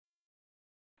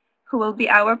who will be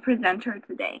our presenter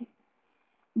today.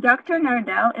 Dr.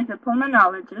 Nardell is a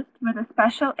pulmonologist with a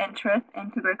special interest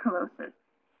in tuberculosis.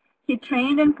 He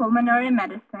trained in pulmonary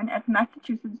medicine at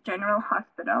Massachusetts General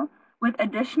Hospital with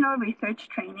additional research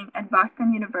training at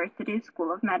Boston University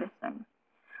School of Medicine.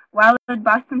 While at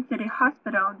Boston City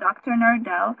Hospital, Dr.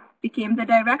 Nardell became the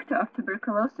Director of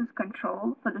Tuberculosis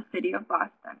Control for the City of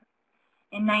Boston.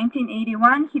 In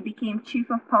 1981, he became Chief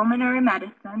of Pulmonary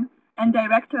Medicine and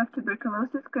Director of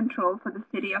Tuberculosis Control for the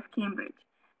City of Cambridge,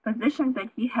 positions that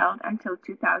he held until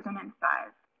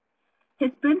 2005.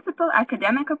 His principal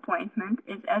academic appointment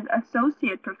is as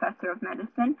Associate Professor of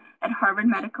Medicine at Harvard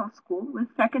Medical School,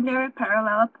 with secondary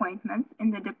parallel appointments in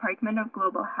the Department of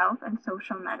Global Health and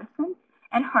Social Medicine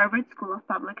at Harvard School of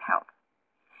Public Health.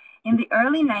 In the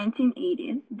early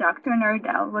 1980s, Dr.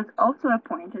 Nardell was also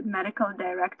appointed Medical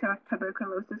Director of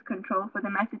Tuberculosis Control for the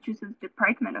Massachusetts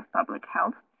Department of Public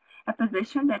Health, a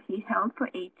position that he held for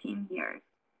 18 years.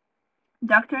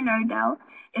 Dr. Nardell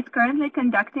is currently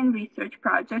conducting research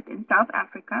project in South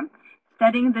Africa,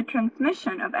 studying the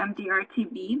transmission of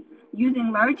MDR-TB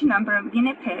using large number of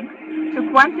guinea pigs to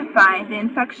quantify the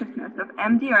infectiousness of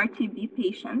MDR-TB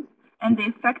patients and the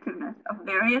effectiveness of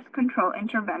various control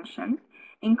interventions,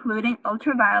 including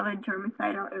ultraviolet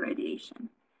germicidal irradiation.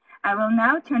 I will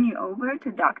now turn you over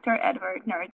to Dr. Edward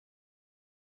Nardell.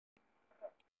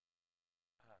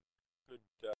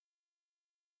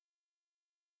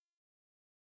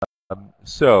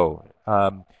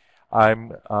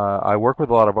 I work with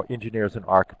a lot of engineers and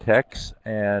architects,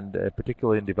 and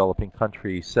particularly in developing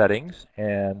country settings,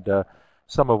 and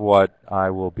some of what I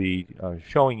will be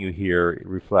showing you here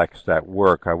reflects that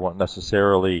work. I won't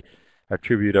necessarily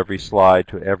attribute every slide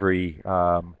to every,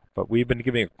 but we've been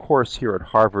giving a course here at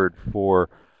Harvard for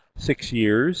 6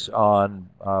 years on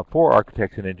for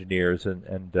architects and engineers,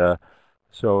 and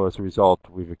so as a result,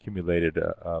 we've accumulated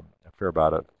a fair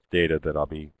amount of data that I'll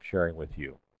be sharing with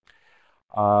you.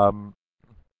 I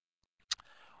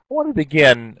want to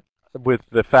begin with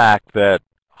the fact that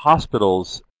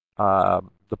hospitals,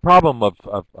 the problem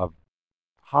of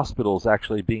hospitals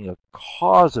actually being a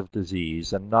cause of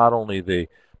disease and not only the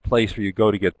place where you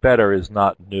go to get better is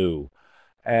not new.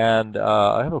 And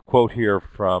I have a quote here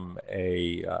from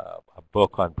a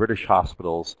book on British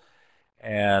hospitals,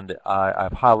 and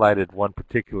I've highlighted one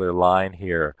particular line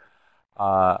here.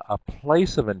 A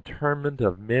place of interment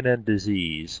of men and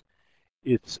disease,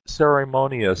 it's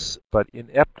ceremonious but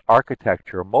inept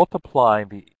architecture, multiplying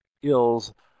the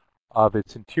ills of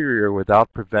its interior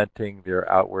without preventing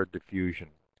their outward diffusion.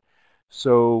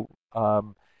 So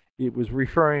it was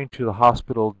referring to the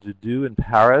hospital de Deux in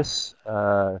Paris,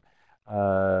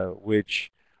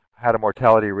 which had a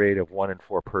mortality rate of 1 in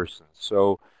 4 persons.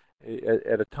 So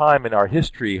at a time in our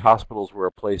history, hospitals were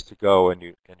a place to go and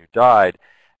you died.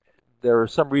 There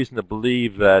is some reason to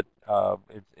believe that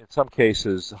in some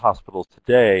cases, hospitals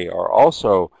today are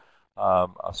also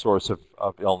a source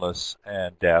of illness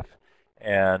and death,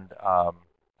 and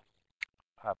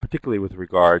particularly with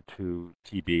regard to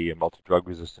TB and multi-drug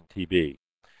resistant TB.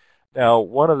 Now,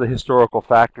 one of the historical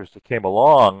factors that came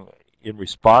along in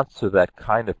response to that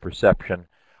kind of perception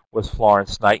was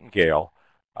Florence Nightingale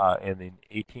in the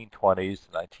 1820s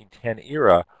to 1910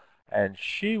 era, and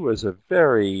she was a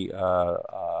very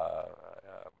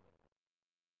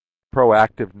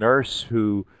proactive nurse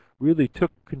who really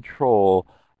took control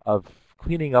of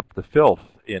cleaning up the filth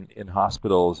in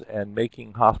hospitals and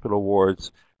making hospital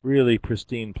wards really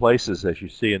pristine places, as you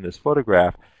see in this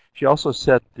photograph. She also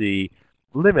set the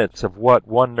limits of what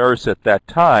one nurse at that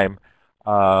time,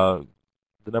 the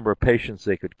number of patients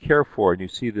they could care for, and you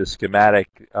see the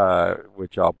schematic,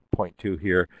 which I'll point to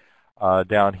here,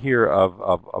 down here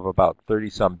of about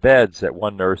 30-some beds that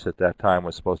one nurse at that time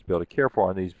was supposed to be able to care for,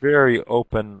 and these very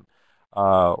open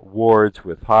wards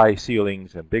with high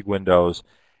ceilings and big windows,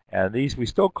 and these we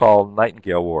still call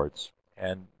Nightingale wards.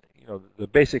 And you know, the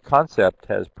basic concept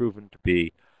has proven to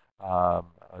be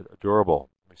durable.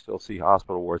 We still see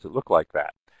hospital wards that look like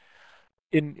that.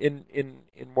 In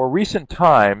more recent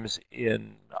times,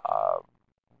 in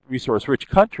resource-rich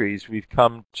countries, we've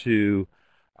come to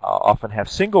often have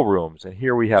single rooms, and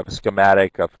here we have a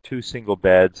schematic of 2 single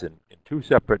beds in 2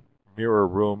 separate mirror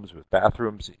rooms with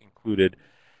bathrooms included.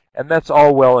 And that's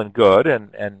all well and good,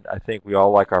 and I think we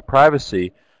all like our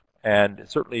privacy, and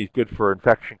it's certainly good for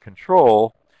infection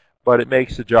control, but it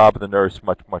makes the job of the nurse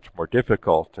much, much more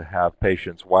difficult to have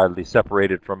patients widely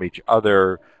separated from each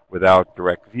other without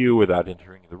direct view, without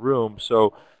entering the room.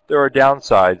 So there are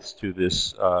downsides to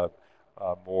this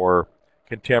more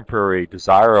contemporary,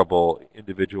 desirable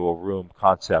individual room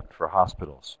concept for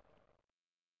hospitals.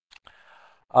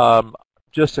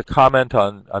 just a comment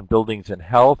on buildings and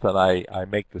health, and I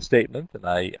make the statement, and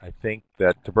I think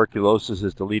that tuberculosis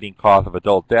is the leading cause of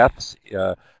adult deaths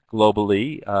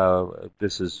globally.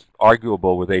 This is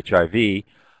arguable with HIV,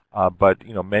 but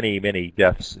many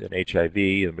deaths in HIV,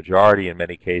 the majority in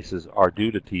many cases, are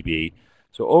due to TB.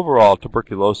 So overall,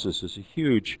 tuberculosis is a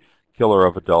huge killer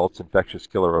of adults, infectious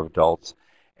killer of adults,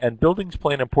 and buildings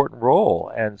play an important role.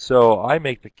 And so I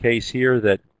make the case here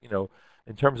that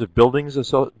in terms of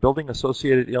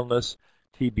building-associated illness,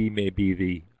 TB may be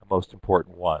the most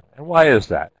important one. And why is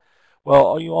that?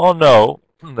 Well, you all know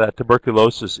that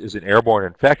tuberculosis is an airborne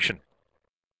infection.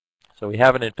 So we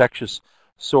have an infectious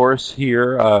source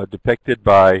here depicted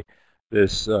by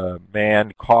this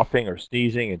man coughing or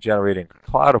sneezing and generating a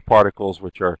cloud of particles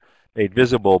which are made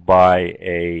visible by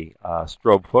a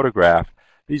strobe photograph.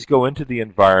 These go into the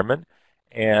environment,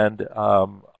 and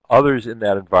others in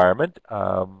that environment,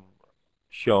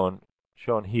 shown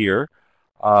here,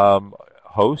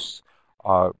 hosts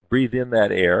breathe in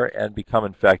that air and become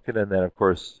infected, and then of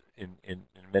course in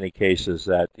many cases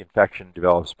that infection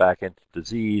develops back into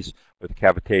disease with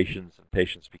cavitations and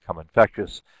patients become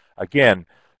infectious again.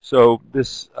 So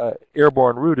this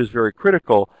airborne route is very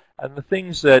critical, and the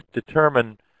things that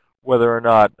determine whether or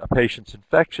not a patient's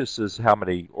infectious is how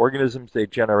many organisms they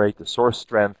generate, the source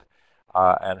strength,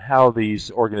 and how these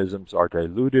organisms are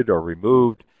diluted or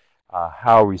removed,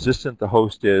 how resistant the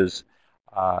host is,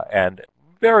 and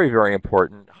very, very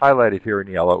important, highlighted here in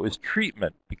yellow, is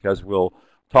treatment, because we'll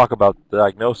talk about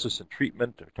diagnosis and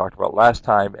treatment, we talked about last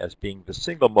time, as being the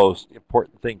single most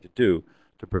important thing to do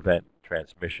to prevent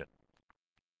transmission.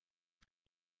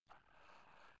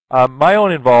 My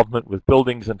own involvement with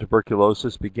buildings and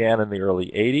tuberculosis began in the early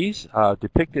 80s.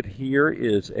 Depicted here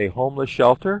is a homeless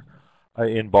shelter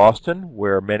in Boston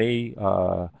where many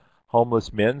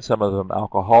homeless men, some of them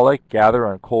alcoholic, gather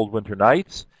on cold winter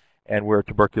nights, and where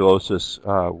tuberculosis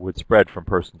would spread from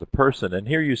person to person. And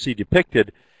here you see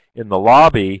depicted in the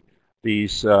lobby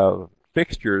these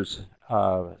fixtures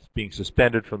being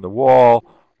suspended from the wall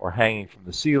or hanging from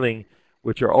the ceiling,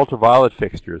 which are ultraviolet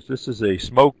fixtures. This is a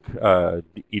smoke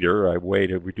eater, a way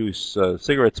to reduce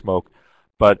cigarette smoke,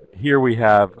 but here we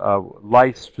have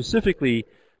lights specifically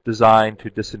designed to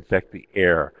disinfect the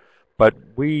air. But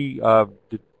we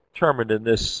determined in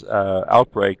this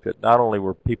outbreak that not only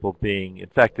were people being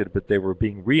infected, but they were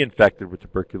being reinfected with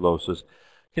tuberculosis,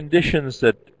 conditions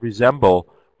that resemble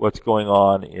what's going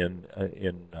on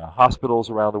in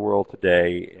hospitals around the world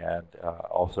today, and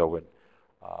also in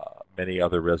many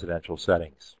other residential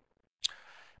settings.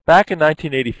 Back in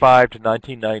 1985 to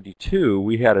 1992,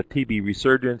 we had a TB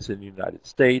resurgence in the United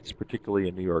States, particularly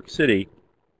in New York City.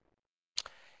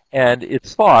 And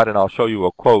it's thought, and I'll show you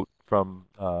a quote from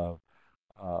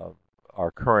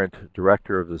our current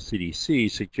director of the CDC,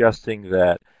 suggesting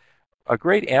that a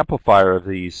great amplifier of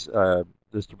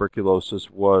this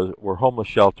tuberculosis were homeless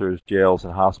shelters, jails,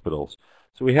 and hospitals.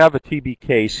 So we have a TB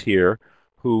case here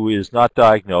who is not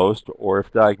diagnosed, or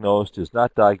if diagnosed, is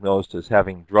not diagnosed as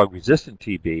having drug-resistant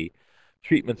TB.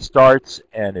 Treatment starts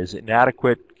and is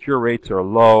inadequate, cure rates are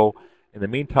low. In the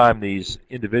meantime, these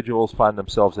individuals find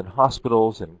themselves in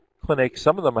hospitals and clinics.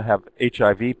 Some of them have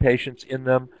HIV patients in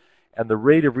them, and the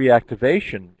rate of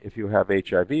reactivation, if you have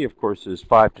HIV, of course, is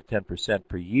 5 to 10%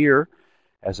 per year,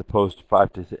 as opposed to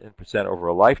 5 to 10% over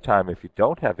a lifetime if you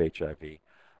don't have HIV,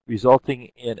 resulting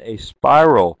in a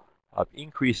spiral of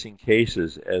increasing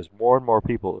cases as more and more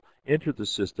people enter the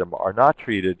system, are not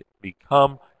treated,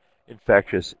 become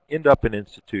infectious, end up in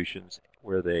institutions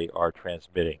where they are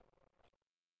transmitting.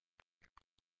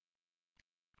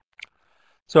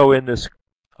 So in this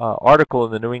article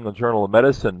in the New England Journal of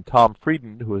Medicine, Tom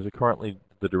Frieden, who is currently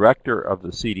the director of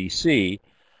the CDC,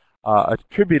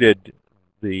 attributed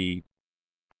the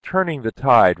turning the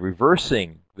tide,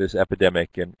 reversing this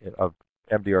epidemic of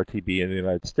MDR-TB in the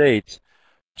United States,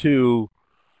 to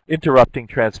interrupting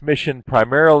transmission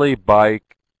primarily by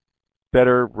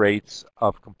better rates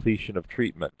of completion of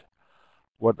treatment.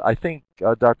 What I think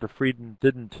Dr. Frieden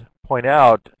didn't point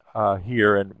out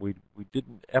here, and we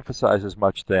didn't emphasize as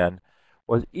much then,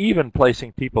 was even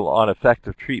placing people on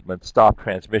effective treatment stopped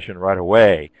transmission right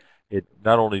away. It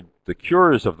not only the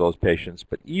cures of those patients,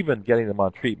 but even getting them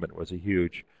on treatment was a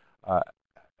huge,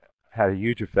 had a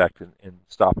huge effect in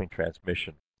stopping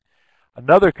transmission.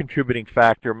 Another contributing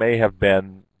factor may have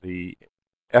been the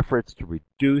efforts to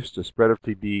reduce the spread of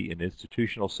TB in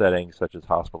institutional settings such as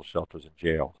hospital shelters and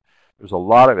jails. There's a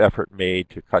lot of effort made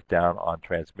to cut down on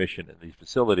transmission in these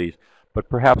facilities, but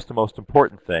perhaps the most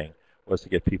important thing was to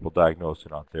get people diagnosed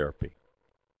and on therapy.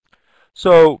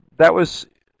 So that was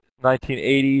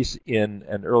 1980s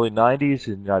and early 90s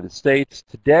in the United States.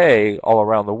 Today, all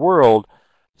around the world,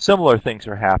 Similar things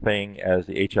are happening as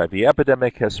the HIV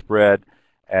epidemic has spread,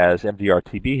 as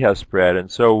MDR-TB has spread, and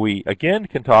so we again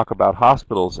can talk about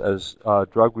hospitals as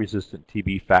drug-resistant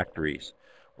TB factories,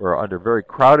 where under very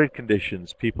crowded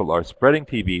conditions people are spreading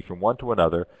TB from one to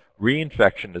another,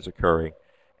 reinfection is occurring,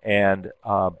 and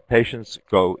patients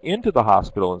go into the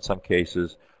hospital in some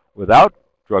cases without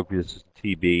drug-resistant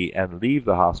TB and leave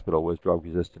the hospital with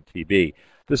drug-resistant TB.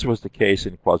 This was the case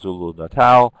in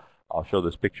KwaZulu-Natal. I'll show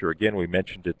this picture again. We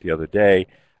mentioned it the other day.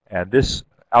 And this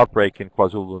outbreak in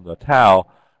KwaZulu-Natal,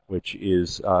 which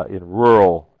is in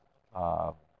rural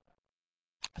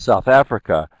South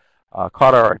Africa,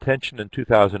 caught our attention in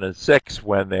 2006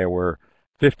 when there were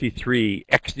 53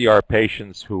 XDR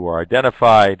patients who were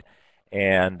identified,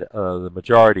 and the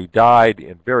majority died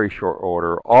in very short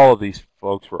order. All of these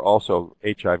folks were also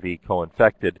HIV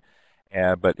co-infected,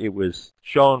 but it was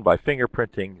shown by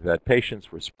fingerprinting that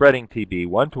patients were spreading TB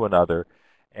one to another,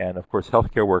 and of course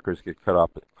healthcare workers get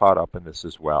caught up in this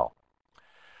as well.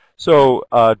 So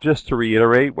just to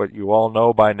reiterate what you all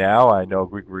know by now, I know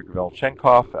Grigory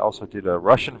Velchenkov also did a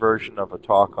Russian version of a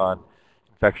talk on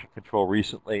infection control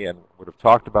recently and would have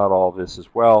talked about all this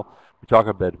as well. We talk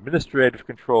about administrative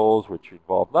controls, which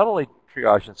involve not only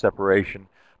triage and separation,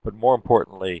 but more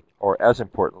importantly, or as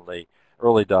importantly,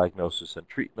 early diagnosis and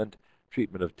treatment,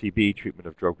 treatment of TB, treatment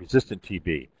of drug-resistant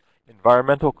TB.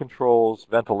 Environmental controls,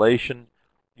 ventilation,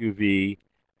 UV,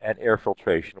 and air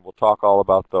filtration. We'll talk all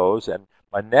about those. And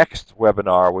my next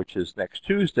webinar, which is next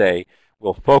Tuesday,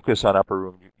 will focus on upper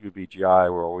room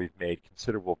UVGI, where we've made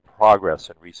considerable progress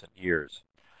in recent years.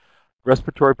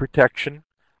 Respiratory protection,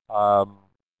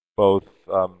 both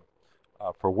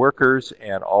for workers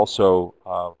and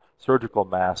also surgical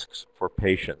masks for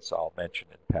patients, I'll mention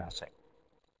in passing.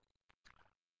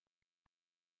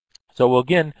 So we'll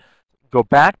again go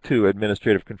back to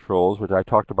administrative controls, which I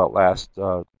talked about last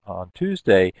on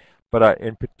Tuesday, but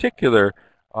in particular,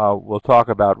 we'll talk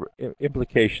about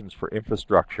implications for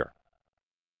infrastructure.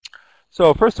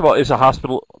 So first of all, is a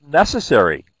hospital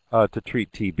necessary to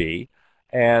treat TB?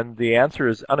 And the answer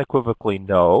is unequivocally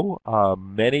no.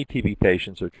 Many TB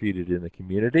patients are treated in the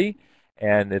community,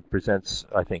 and it presents,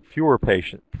 I think, fewer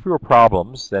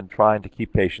problems than trying to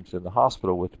keep patients in the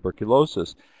hospital with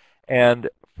tuberculosis. And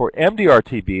for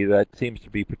MDR-TB, that seems to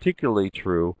be particularly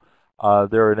true.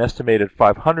 There are an estimated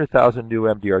 500,000 new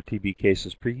MDR-TB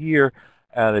cases per year,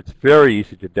 and it's very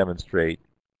easy to demonstrate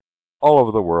all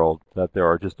over the world that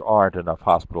there just aren't enough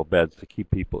hospital beds to keep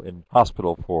people in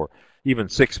hospital for even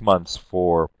 6 months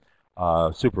for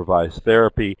supervised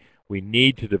therapy. We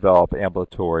need to develop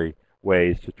ambulatory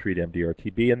ways to treat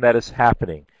MDR-TB, and that is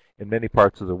happening in many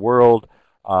parts of the world.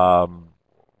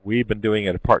 We've been doing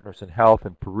it at Partners in Health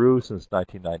in Peru since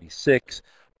 1996,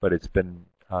 but it's been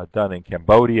done in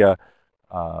Cambodia,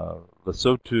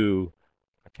 Lesotho,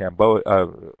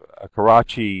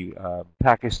 Karachi,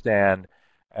 Pakistan,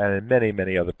 and in many,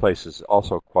 many other places,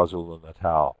 also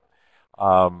KwaZulu-Natal.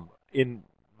 In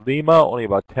Lima, only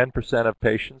about 10% of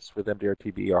patients with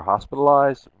MDR-TB are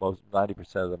hospitalized. Most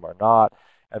 90% of them are not,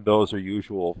 and those are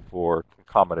usual for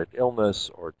concomitant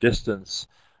illness or distance,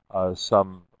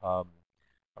 some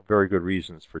very good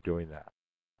reasons for doing that.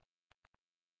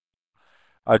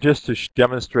 Just to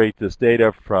demonstrate this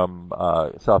data from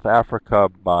South Africa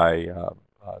by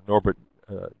Norbert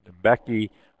Mbeki,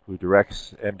 who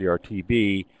directs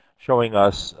MDR-TB, showing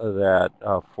us that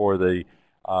for the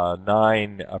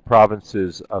 9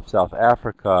 provinces of South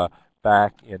Africa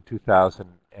back in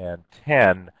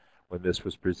 2010, when this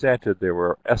was presented, there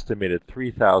were estimated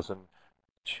 3,000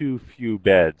 too few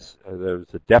beds. There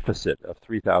was a deficit of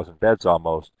 3,000 beds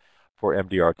almost for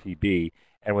MDR-TB.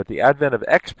 And with the advent of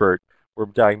expert, we're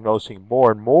diagnosing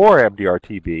more and more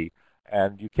MDR-TB,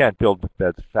 and you can't build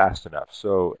beds fast enough.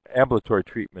 So ambulatory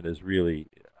treatment is really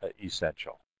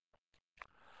essential.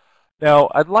 Now,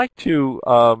 I'd like to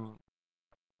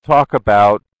talk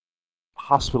about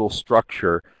hospital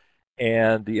structure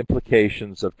and the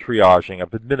implications of triaging,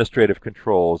 of administrative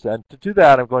controls. And to do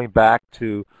that, I'm going back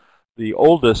to the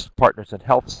oldest Partners in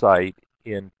Health site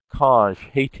in Kange,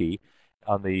 Haiti,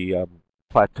 on the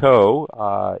plateau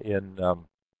in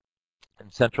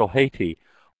central Haiti,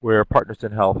 where Partners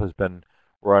in Health has been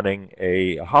running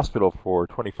a hospital for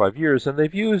 25 years, and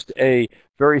they've used a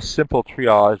very simple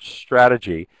triage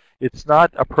strategy. It's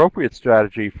not appropriate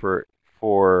strategy for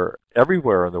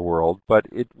everywhere in the world, but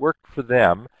it worked for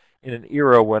them in an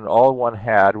era when all one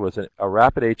had was a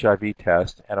rapid HIV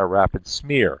test and a rapid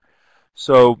smear.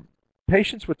 So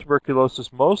patients with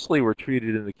tuberculosis mostly were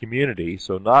treated in the community,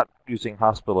 so not using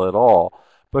hospital at all.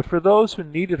 But for those who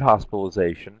needed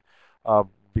hospitalization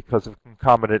because of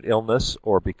concomitant illness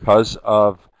or because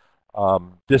of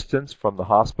distance from the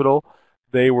hospital,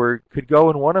 they could go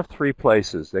in one of three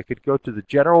places. They could go to the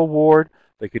general ward,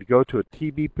 they could go to a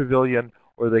TB pavilion,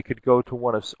 or they could go to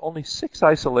one of only 6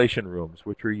 isolation rooms,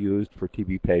 which are used for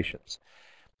TB patients.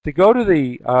 To go to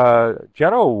the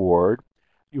general ward,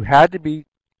 you had to be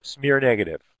smear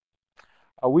negative.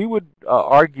 We would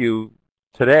argue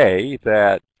today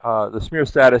that the smear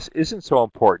status isn't so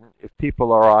important if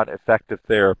people are on effective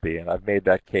therapy, and I've made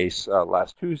that case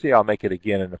last Tuesday. I'll make it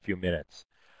again in a few minutes.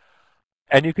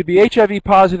 And you could be HIV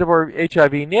positive or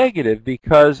HIV negative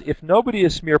because if nobody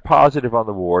is smear positive on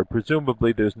the ward,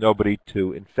 presumably there's nobody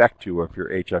to infect you if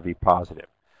you're HIV positive.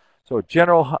 So a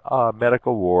general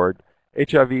medical ward,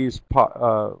 HIV is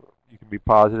you can be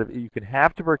positive. You can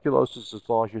have tuberculosis as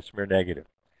long as you're smear negative.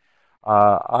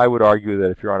 I would argue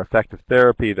that if you're on effective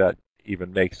therapy, that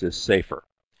even makes this safer.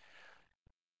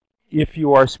 If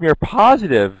you are smear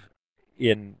positive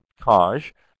in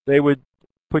CONJ, they would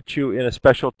put you in a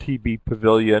special TB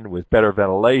pavilion with better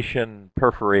ventilation,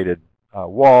 perforated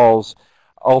walls,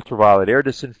 ultraviolet air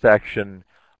disinfection,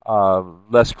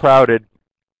 less crowded,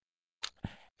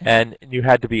 and you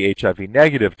had to be HIV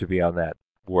negative to be on that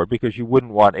ward because you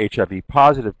wouldn't want HIV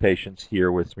positive patients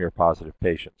here with smear positive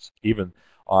patients, even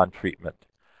on treatment.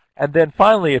 And then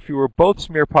finally, if you were both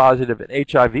smear positive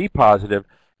and HIV positive,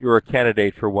 you were a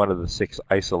candidate for one of the 6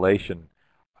 isolation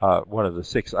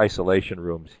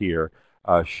rooms here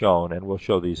shown, and we'll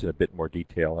show these in a bit more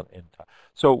detail.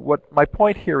 So what my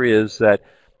point here is that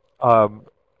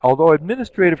although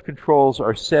administrative controls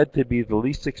are said to be the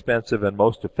least expensive and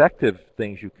most effective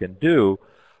things you can do,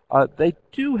 they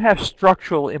do have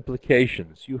structural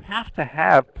implications. You have to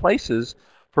have places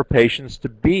for patients to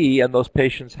be, and those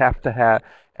patients have to have,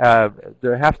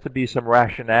 there has to be some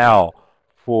rationale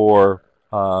for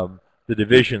the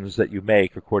divisions that you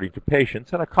make according to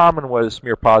patients, and a common one is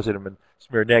smear positive and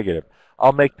smear negative.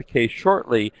 I'll make the case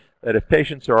shortly that if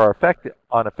patients are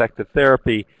on effective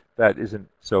therapy, that isn't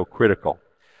so critical.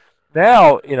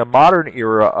 Now, in a modern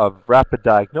era of rapid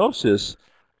diagnosis,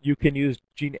 you can use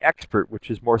GeneXpert, which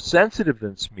is more sensitive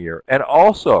than smear, and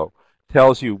also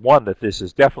tells you, one, that this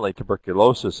is definitely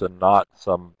tuberculosis and not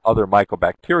some other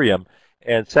mycobacterium,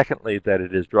 and secondly, that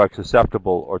it is drug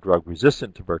susceptible or drug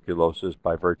resistant tuberculosis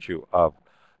by virtue of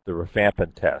the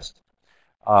rifampin test.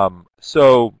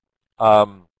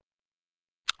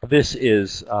 This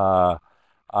is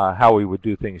how we would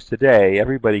do things today.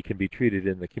 Everybody can be treated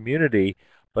in the community,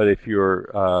 but if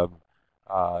you're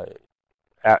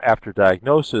after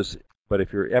diagnosis, but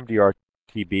if you're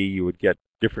MDR-TB, you would get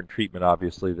different treatment,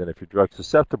 obviously, than if you're drug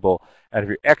susceptible. And if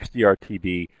you're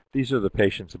XDR-TB, these are the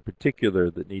patients in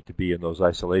particular that need to be in those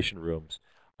isolation rooms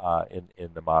in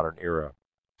the modern era.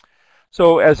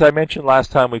 So as I mentioned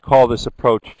last time, we call this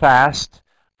approach FAST,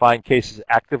 find cases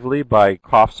actively by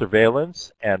cough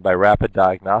surveillance and by rapid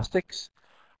diagnostics.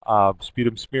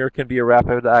 Sputum smear can be a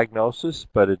rapid diagnosis,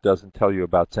 but it doesn't tell you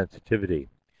about sensitivity.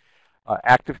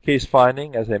 Active case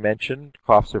finding, as I mentioned,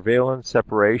 cough surveillance,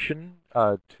 separation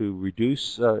to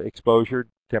reduce exposure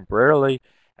temporarily,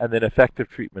 and then effective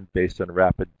treatment based on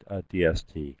rapid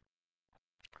DST.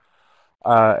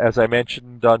 As I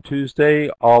mentioned on Tuesday,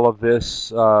 all of this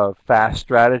FAST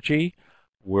strategy,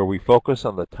 where we focus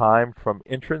on the time from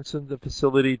entrance in the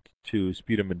facility to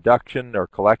sputum induction or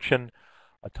collection,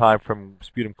 a time from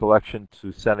sputum collection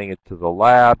to sending it to the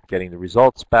lab, getting the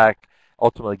results back,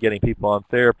 ultimately getting people on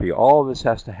therapy. All of this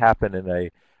has to happen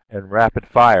in rapid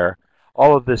fire.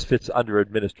 All of this fits under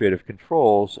administrative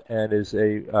controls and is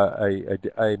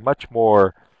a much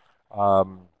more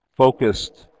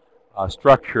focused,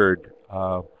 structured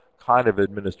kind of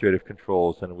administrative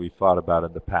controls than we've thought about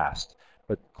in the past.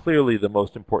 But clearly the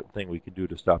most important thing we can do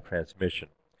to stop transmission.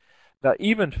 Now,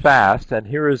 even FAST, and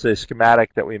here is a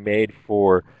schematic that we made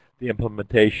for the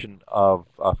implementation of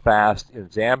FAST in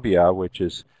Zambia, which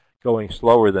is going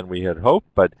slower than we had hoped,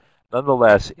 but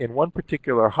nonetheless, in one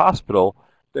particular hospital,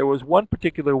 there was one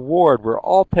particular ward where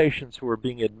all patients who were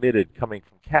being admitted coming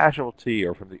from casualty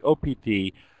or from the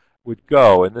OPD would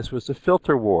go, and this was the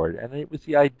filter ward, and it was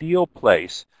the ideal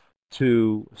place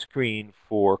to screen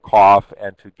for cough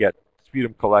and to get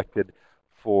sputum collected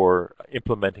for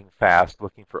implementing FAST,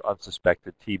 looking for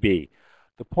unsuspected TB.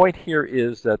 The point here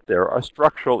is that there are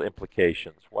structural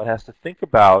implications. One has to think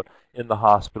about in the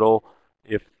hospital,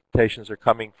 if patients are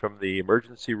coming from the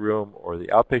emergency room or the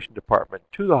outpatient department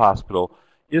to the hospital,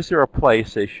 is there a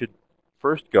place they should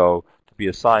first go to be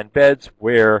assigned beds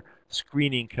where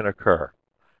screening can occur?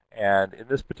 And in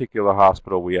this particular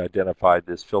hospital, we identified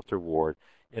this filter ward.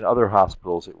 In other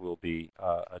hospitals, it will be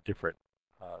a different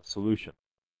solution.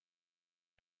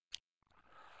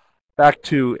 Back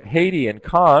to Haiti and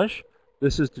CONJ,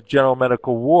 This is the general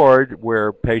medical ward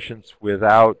where patients with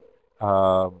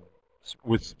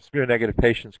smear-negative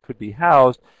patients could be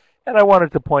housed. And I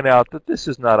wanted to point out that this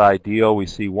is not ideal. We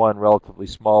see one relatively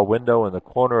small window in the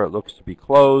corner. It looks to be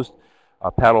closed,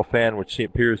 a paddle fan which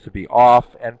appears to be off,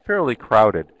 and fairly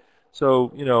crowded.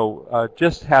 So,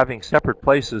 just having separate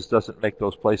places doesn't make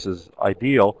those places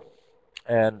ideal.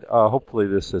 And hopefully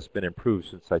this has been improved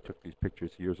since I took these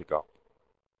pictures years ago.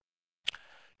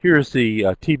 Here's the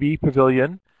TB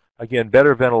pavilion. Again,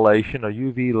 better ventilation, a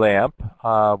UV lamp.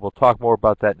 We'll talk more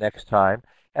about that next time.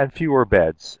 And fewer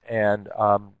beds. And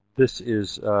this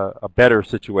is a better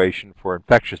situation for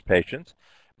infectious patients.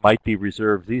 Might be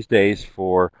reserved these days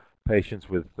for patients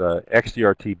with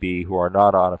MDR-TB who are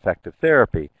not on effective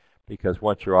therapy, because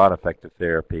once you're on effective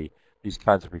therapy, these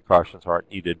kinds of precautions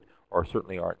aren't needed, or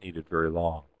certainly aren't needed very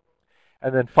long.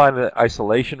 And then finally,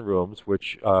 isolation rooms,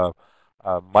 which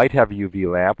might have a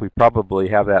UV lamp. We probably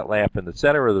have that lamp in the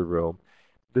center of the room.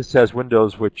 This has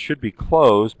windows which should be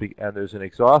closed, and there's an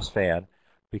exhaust fan,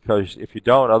 because if you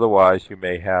don't, otherwise you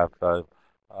may have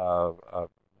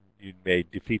you may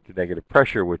defeat the negative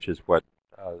pressure, which is what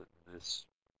this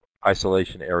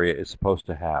isolation area is supposed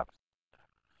to have.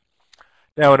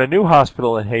 Now, in a new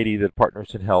hospital in Haiti that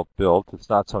Partners in Health built, it's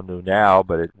not so new now,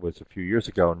 but it was a few years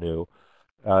ago new.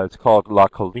 It's called La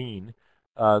Colline.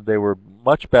 They were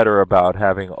much better about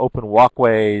having open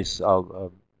walkways,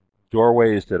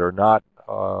 doorways that are not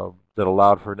that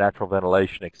allowed for natural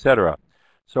ventilation, etc.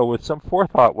 So with some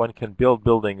forethought, one can build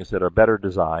buildings that are better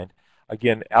designed.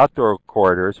 Again, outdoor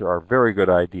corridors are a very good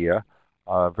idea.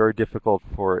 Very difficult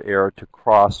for air to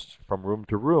cross from room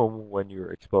to room when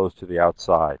you're exposed to the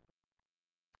outside.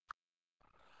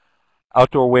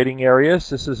 Outdoor waiting areas.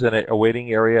 This is a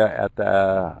waiting area at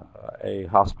a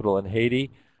hospital in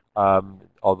Haiti,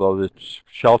 although it's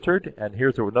sheltered. And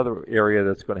here's another area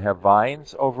that's going to have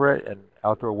vines over it, and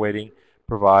outdoor waiting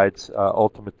provides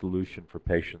ultimate dilution for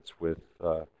patients with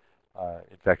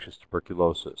infectious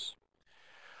tuberculosis.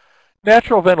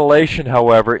 Natural ventilation,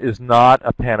 however, is not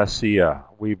a panacea.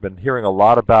 We've been hearing a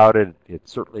lot about it.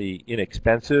 It's certainly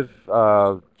inexpensive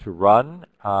to run,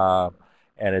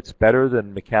 and it's better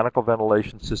than mechanical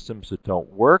ventilation systems that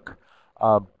don't work,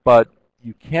 but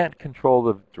you can't control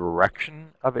the direction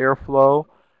of airflow.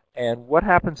 And what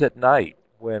happens at night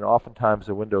when oftentimes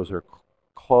the windows are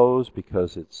closed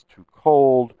because it's too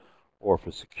cold, or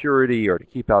for security, or to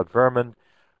keep out vermin?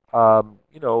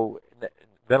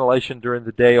 Ventilation during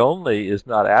the day only is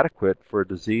not adequate for a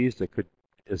disease that could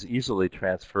as easily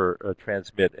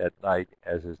transmit at night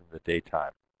as is in the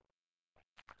daytime.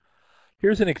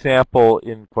 Here's an example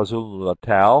in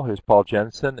KwaZulu-Natal. Here's Paul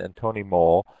Jensen and Tony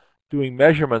Mole doing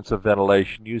measurements of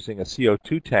ventilation using a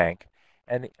CO2 tank.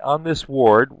 And on this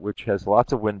ward, which has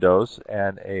lots of windows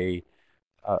and a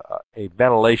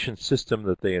ventilation system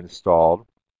that they installed,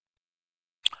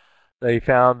 they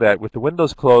found that with the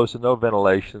windows closed and no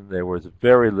ventilation, there was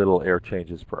very little air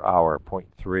changes per hour,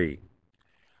 0.3.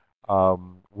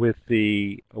 With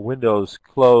the windows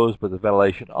closed but the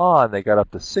ventilation on, they got up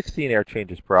to 16 air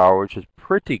changes per hour, which is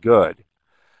pretty good.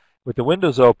 With the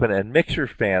windows open and mixer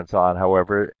fans on,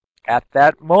 however, at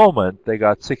that moment, they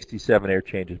got 67 air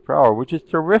changes per hour, which is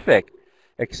terrific,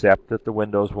 except that the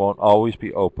windows won't always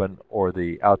be open, or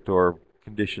the outdoor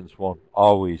conditions won't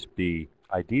always be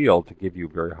ideal to give you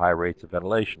very high rates of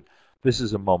ventilation. This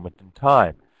is a moment in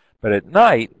time. But at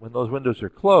night, when those windows are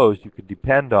closed, you can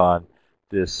depend on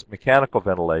this mechanical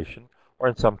ventilation, or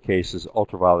in some cases,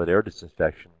 ultraviolet air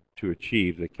disinfection, to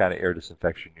achieve the kind of air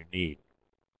disinfection you need.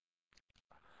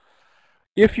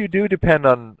 If you do depend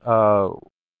on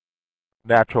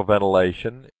natural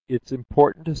ventilation, it's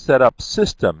important to set up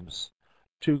systems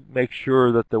to make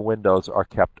sure that the windows are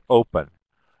kept open.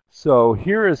 So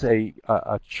here is a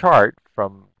chart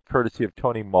from courtesy of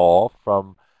Tony Mole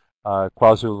from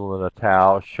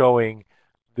KwaZulu-Natal, showing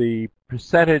the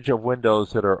percentage of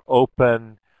windows that are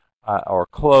open or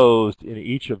closed in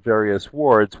each of various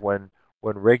wards when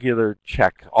regular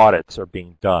check audits are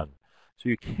being done. So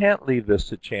you can't leave this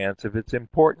to chance. If it's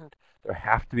important, there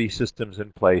have to be systems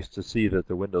in place to see that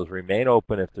the windows remain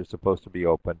open if they're supposed to be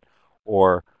open,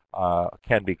 or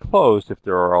can be closed if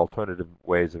there are alternative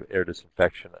ways of air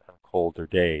disinfection on colder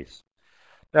days.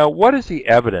 Now, what is the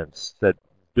evidence that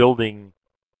building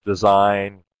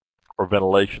design or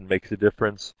ventilation makes a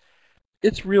difference?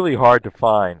 It's really hard to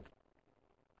find.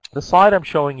 The slide I'm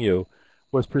showing you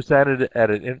was presented at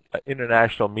an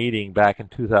international meeting back in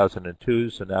 2002,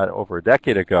 so now over a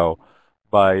decade ago,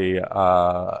 by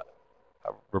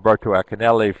Roberto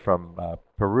Acanelli from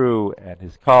Peru and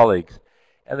his colleagues.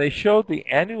 And they showed the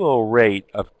annual rate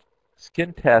of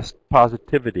skin test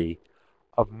positivity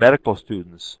of medical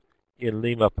students in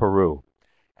Lima, Peru.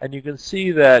 And you can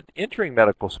see that entering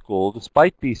medical school,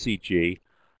 despite BCG,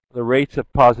 the rates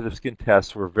of positive skin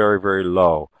tests were very, very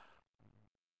low.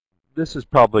 This is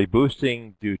probably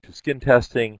boosting due to skin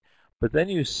testing, but then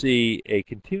you see a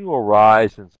continual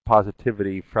rise in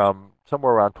positivity from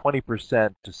somewhere around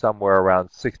 20% to somewhere around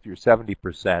 60 or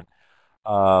 70%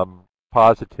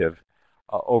 positive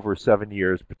over 7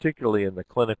 years, particularly in the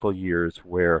clinical years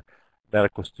where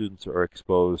medical students are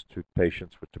exposed to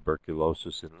patients with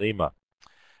tuberculosis in Lima.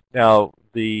 Now,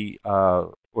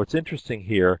 what's interesting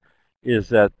here is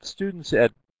that students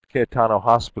at Cayetano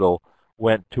Hospital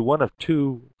went to one of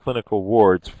two clinical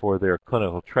wards for their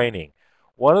clinical training.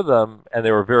 One of them, and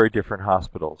they were very different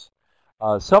hospitals.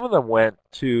 Some of them went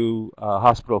to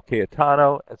Hospital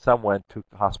Cayetano, and some went to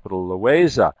Hospital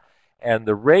Loaiza. And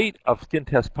the rate of skin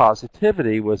test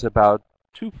positivity was about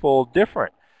twofold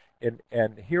different.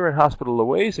 And here in Hospital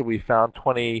Loaiza, we found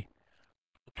 12%,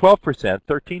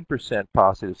 13%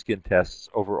 positive skin tests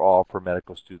overall for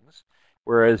medical students,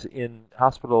 whereas in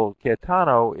Hospital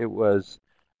Cayetano, it was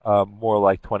more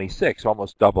like 26,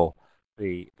 almost double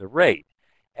the rate.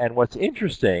 And what's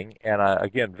interesting, and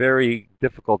again, very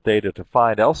difficult data to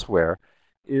find elsewhere,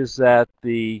 is that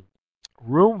the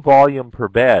room volume per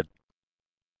bed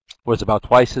was about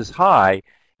twice as high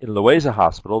in Loaiza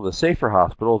Hospital, the safer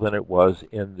hospital, than it was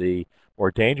in the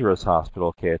more dangerous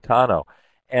hospital, Cayetano.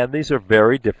 And these are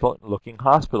very different looking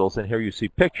hospitals. And here you see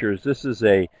pictures. This is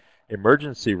a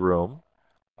emergency room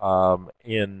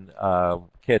in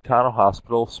Cayetano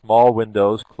Hospital, small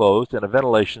windows closed, and a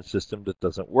ventilation system that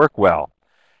doesn't work well.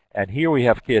 And here we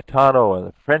have Cayetano,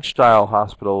 a French-style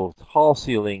hospital with tall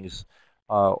ceilings,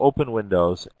 open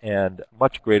windows, and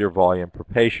much greater volume per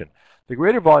patient. The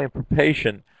greater volume per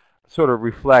patient sort of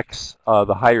reflects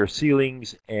the higher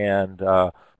ceilings and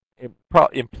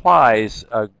implies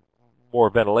more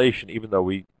ventilation, even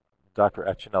though Dr.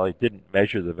 Accinelli didn't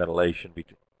measure the ventilation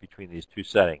between these two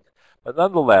settings. But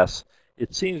nonetheless,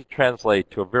 it seems to translate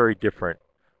to a very different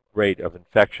rate of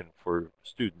infection for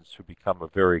students who become a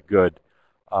very good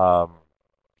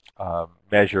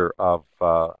measure of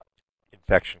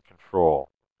infection control.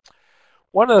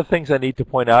 One of the things I need to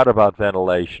point out about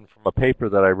ventilation from a paper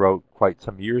that I wrote quite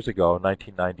some years ago,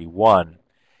 1991,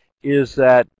 is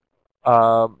that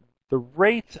the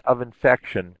rates of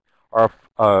infection are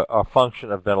a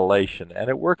function of ventilation, and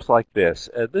it works like this.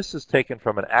 This is taken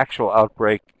from an actual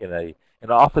outbreak in an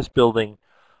office building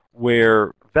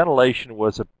where ventilation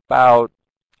was about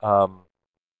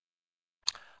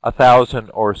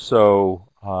 1,000 or so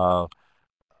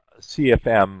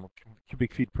CFM,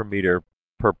 cubic feet per meter,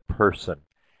 per person.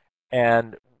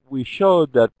 And we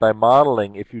showed that by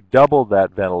modeling, if you doubled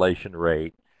that ventilation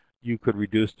rate, you could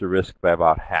reduce the risk by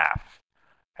about half.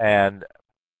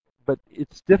 But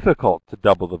it's difficult to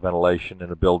double the ventilation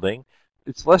in a building.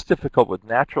 It's less difficult with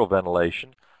natural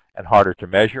ventilation and harder to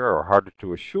measure or harder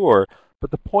to assure. But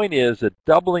the point is that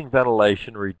doubling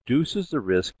ventilation reduces the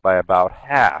risk by about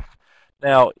half.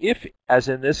 Now, if, as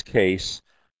in this case,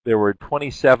 there were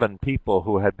 27 people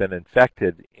who had been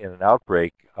infected in an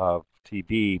outbreak of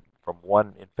TB from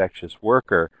one infectious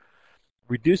worker,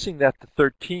 reducing that to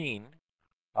 13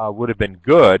 would have been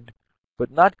good,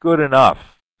 but not good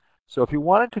enough. So if you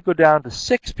wanted to go down to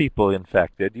 6 people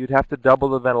infected, you'd have to double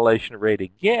the ventilation rate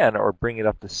again or bring it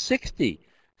up to 60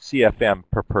 CFM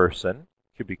per person,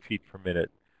 cubic feet per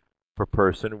minute per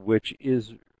person, which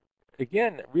is,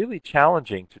 again, really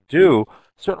challenging to do,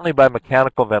 certainly by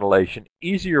mechanical ventilation,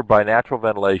 easier by natural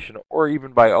ventilation, or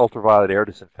even by ultraviolet air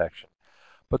disinfection.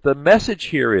 But the message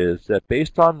here is that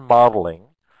based on modeling,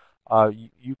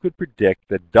 you could predict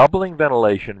that doubling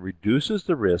ventilation reduces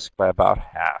the risk by about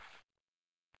half.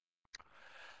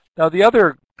 Now, the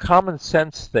other common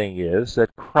sense thing is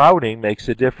that crowding makes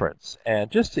a difference. And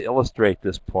just to illustrate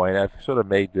this point, I've sort of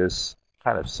made this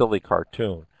kind of silly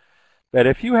cartoon. That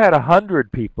if you had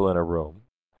 100 people in a room,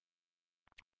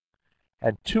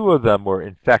 and 2 of them were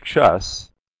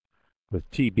infectious with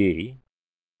TB,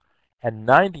 and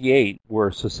 98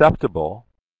 were susceptible,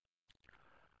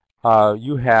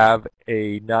 you have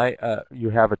a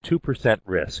 2%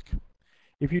 risk.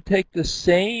 If you take the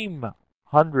same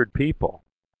 100 people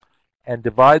and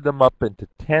divide them up into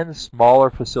 10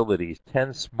 smaller facilities,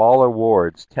 10 smaller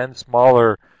wards, 10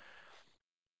 smaller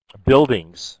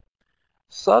buildings,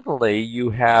 suddenly you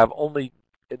have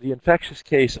the infectious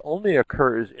case only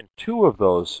occurs in 2 of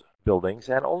those buildings,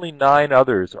 and only 9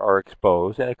 others are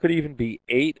exposed, and it could even be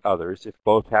 8 others if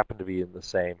both happen to be in the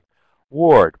same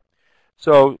ward.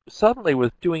 So suddenly,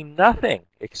 with doing nothing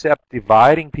except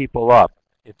dividing people up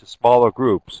into smaller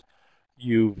groups,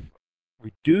 you've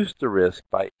reduced the risk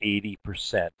by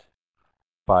 80%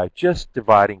 by just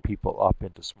dividing people up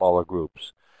into smaller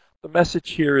groups. The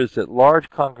message here is that large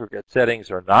congregate settings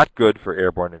are not good for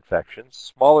airborne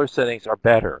infections. Smaller settings are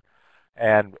better.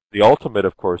 And the ultimate,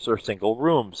 of course, are single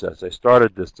rooms, as I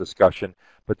started this discussion,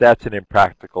 but that's an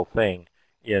impractical thing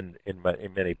in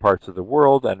many parts of the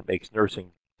world, and it makes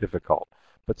nursing difficult.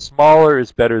 But smaller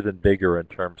is better than bigger in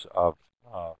terms of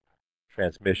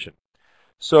transmission.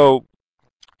 So,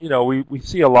 you know, we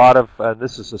see a lot of, and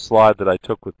this is a slide that I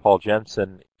took with Paul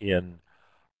Jensen in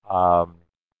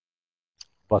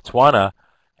Botswana,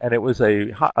 and it was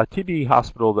a TB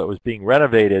hospital that was being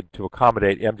renovated to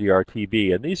accommodate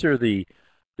MDR-TB. And these are the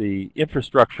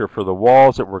infrastructure for the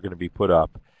walls that were going to be put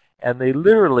up. And they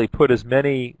literally put as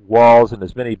many walls and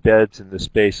as many beds in this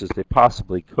space as they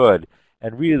possibly could,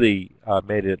 and really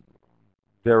made it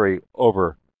very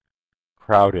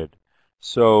overcrowded.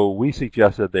 So we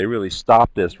suggested they really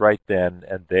stop this right then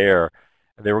and there,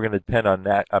 and they were going to depend on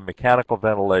mechanical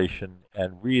ventilation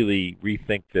and really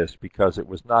rethink this, because it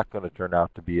was not going to turn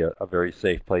out to be a very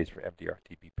safe place for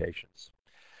MDR-TB patients.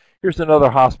 Here's another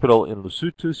hospital in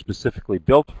Lesotho specifically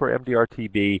built for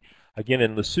MDR-TB. Again,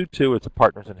 in Lesotho, it's a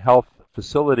Partners in Health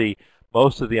facility.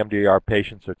 Most of the MDR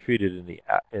patients are treated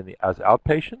as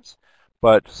outpatients,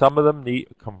 but some of them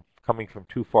coming from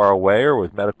too far away or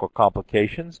with medical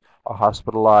complications are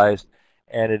hospitalized.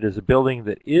 And it is a building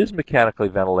that is mechanically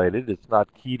ventilated. It's not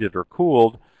heated or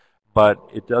cooled, but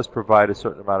it does provide a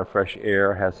certain amount of fresh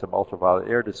air, has some ultraviolet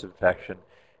air disinfection,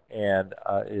 and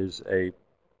is a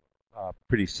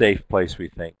pretty safe place, we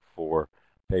think, for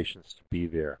patients to be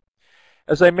there.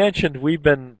 As I mentioned, we've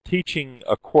been teaching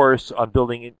a course on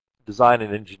building design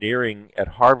and engineering at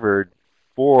Harvard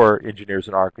for engineers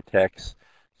and architects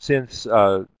since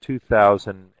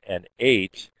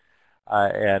 2008,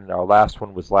 and our last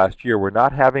one was last year. We're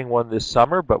not having one this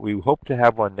summer, but we hope to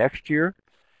have one next year.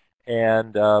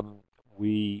 And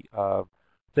we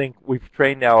think we've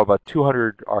trained now about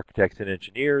 200 architects and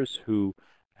engineers who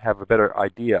have a better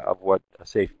idea of what a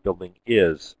safe building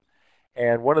is.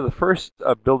 And one of the first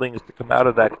buildings to come out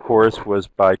of that course was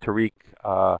by Tariq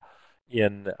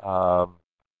in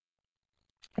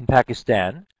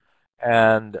Pakistan.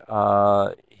 And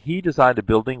he designed a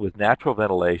building with natural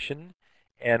ventilation.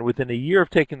 And within a year of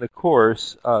taking the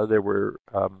course, there were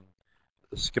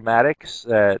schematics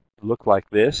that look like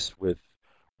this, with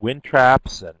wind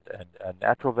traps and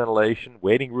natural ventilation,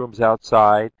 waiting rooms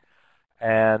outside.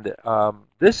 And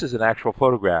this is an actual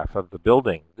photograph of the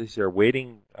building. These are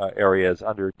waiting areas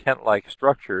under tent-like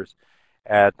structures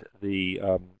at the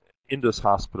Indus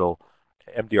Hospital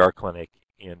MDR clinic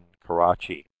in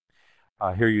Karachi.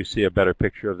 Here you see a better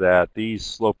picture of that. These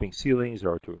sloping ceilings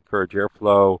are to encourage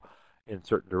airflow in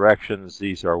certain directions.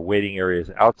 These are waiting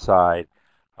areas outside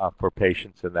for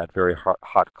patients in that very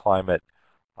hot climate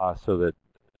so that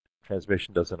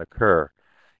transmission doesn't occur.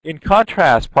 In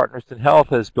contrast, Partners in Health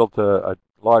has built a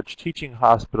large teaching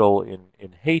hospital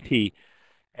in Haiti,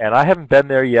 and I haven't been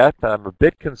there yet, but I'm a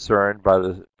bit concerned by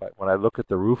when I look at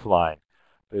the roof line,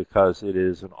 because it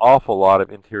is an awful lot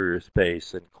of interior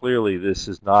space, and clearly this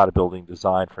is not a building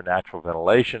designed for natural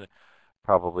ventilation. It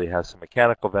probably has some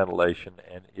mechanical ventilation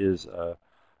and is a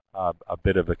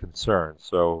bit of a concern.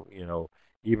 So, you know,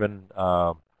 even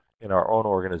in our own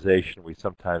organization, we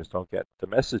sometimes don't get the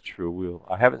message through.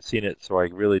 I haven't seen it, so I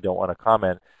really don't want to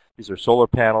comment. These are solar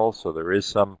panels, so there is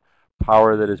some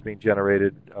power that is being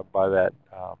generated by that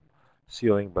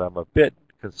ceiling, but I'm a bit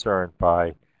concerned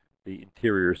by the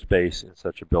interior space in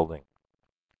such a building.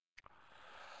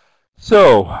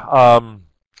 So,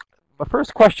 my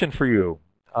first question for you,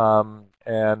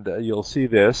 and you'll see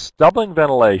this, doubling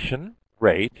ventilation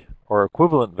rate, or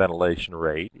equivalent ventilation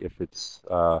rate, if it's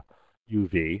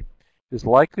UV, is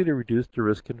likely to reduce the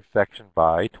risk of infection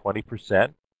by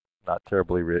 20%, not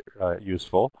terribly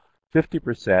useful,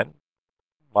 50%,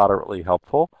 moderately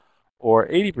helpful, or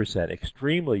 80%,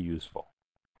 extremely useful.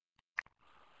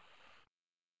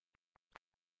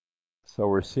 So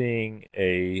we're seeing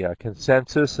a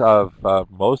consensus of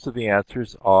most of the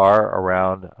answers are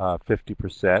around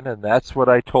 50%, and that's what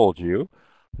I told you.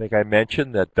 I think I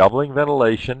mentioned that doubling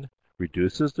ventilation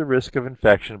reduces the risk of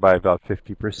infection by about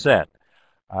 50%.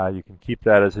 You can keep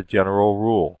that as a general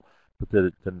rule. But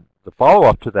the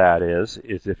follow-up to that is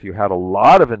if you had a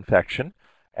lot of infection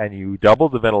and you double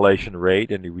the ventilation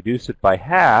rate and you reduce it by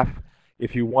half,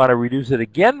 if you want to reduce it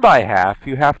again by half,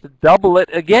 you have to double it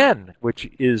again, which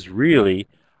is really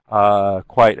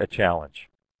quite a challenge.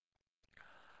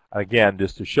 Again,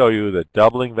 just to show you that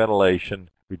doubling ventilation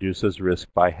reduces risk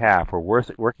by half. We're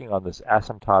working on this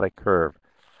asymptotic curve.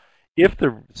 If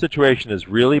the situation is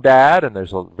really bad and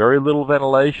there's very little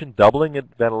ventilation, doubling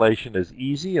ventilation is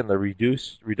easy and the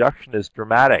reduction is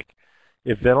dramatic.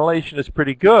 If ventilation is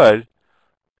pretty good,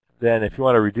 then if you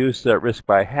want to reduce that risk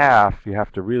by half, you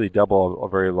have to really double a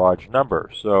very large number.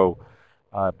 So,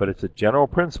 but it's a general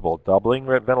principle. Doubling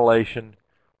ventilation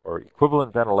or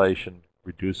equivalent ventilation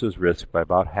reduces risk by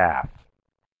about half.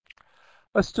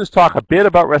 Let's just talk a bit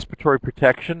about respiratory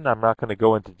protection. I'm not going to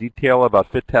go into detail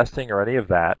about fit testing or any of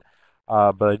that,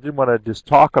 but I did want to just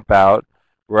talk about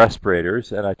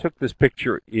respirators. And I took this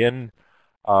picture in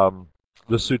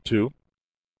Lesotho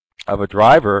of a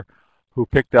driver who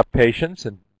picked up patients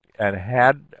and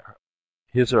had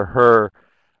his or her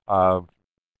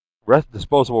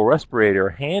disposable respirator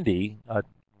handy,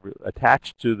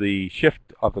 attached to the shift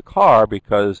of the car,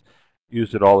 because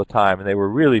used it all the time, and they were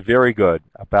really very good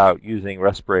about using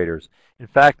respirators. In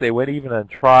fact, they went even and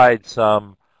tried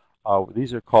some,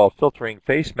 these are called filtering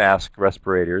face mask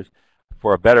respirators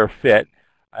for a better fit,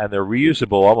 and they're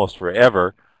reusable almost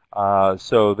forever.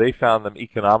 So they found them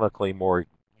economically more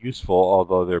useful,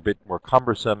 although they're a bit more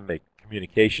cumbersome, make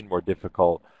communication more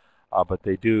difficult, but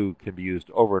they can be used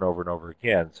over and over and over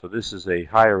again. So this is a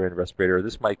higher end respirator.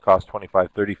 This might cost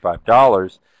 $25,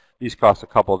 $35. These cost a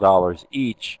couple dollars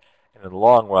each. And in the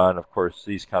long run, of course,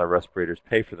 these kind of respirators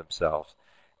pay for themselves.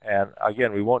 And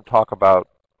again, we won't talk about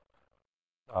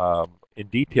in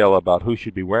detail about who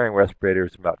should be wearing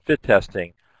respirators, about fit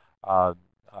testing. I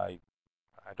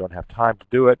don't have time to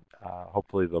do it.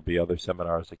 Hopefully there'll be other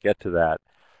seminars that get to that.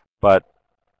 But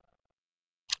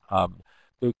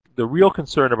the real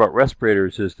concern about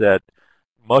respirators is that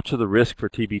much of the risk for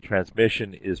TB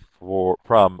transmission is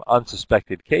from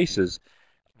unsuspected cases,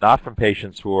 not from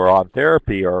patients who are on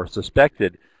therapy or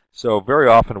suspected. So very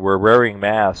often we're wearing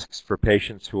masks for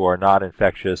patients who are not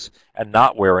infectious and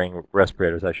not wearing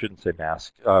respirators. I shouldn't say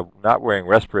masks. Not wearing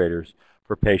respirators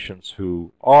for patients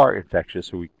who are infectious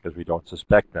because we don't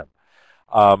suspect them.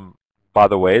 By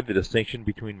the way, the distinction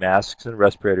between masks and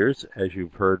respirators, as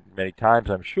you've heard many times,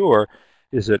 I'm sure,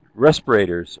 is that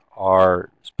respirators are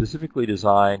specifically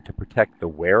designed to protect the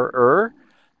wearer.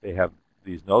 They have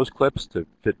these nose clips to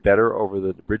fit better over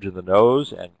the bridge of the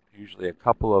nose, and usually a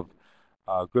couple of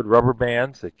good rubber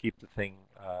bands that keep the thing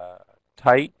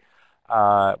tight,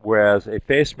 whereas a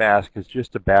face mask is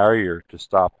just a barrier to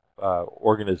stop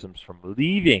organisms from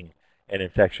leaving an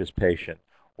infectious patient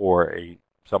or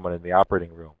someone in the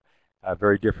operating room. A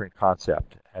very different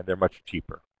concept, and they're much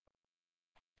cheaper.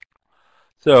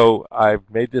 So I've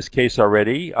made this case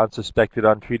already, unsuspected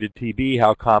untreated TB.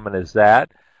 How common is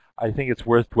that? I think it's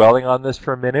worth dwelling on this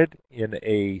for a minute. In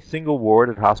a single ward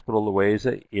at Hospital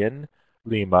Loaiza in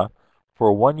Lima, for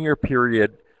a one-year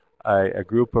period, a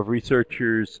group of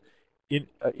researchers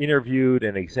interviewed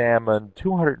and examined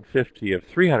 250 of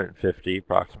 350,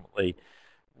 approximately,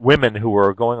 women who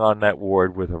were going on that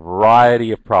ward with a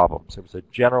variety of problems. It was a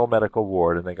general medical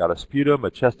ward, and they got a sputum, a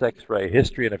chest x-ray, a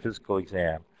history, and a physical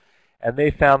exam. And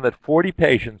they found that 40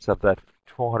 patients of that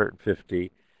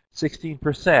 250,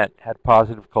 16% had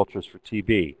positive cultures for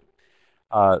TB.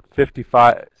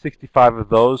 65 of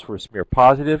those were smear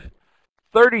positive.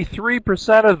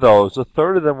 33% of those, a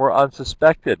third of them, were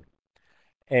unsuspected.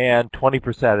 And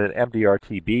 20% had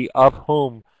MDR-TB, of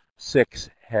whom 6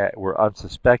 were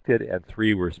unsuspected and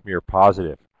 3 were smear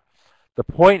positive. The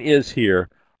point is here,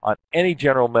 on any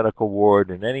general medical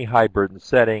ward in any high burden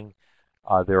setting,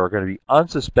 there are going to be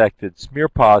unsuspected, smear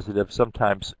positive,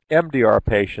 sometimes MDR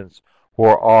patients who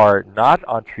are not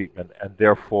on treatment and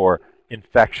therefore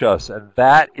infectious. And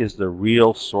that is the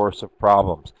real source of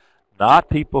problems, not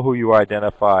people who you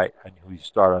identify and who you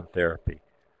start on therapy,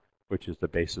 which is the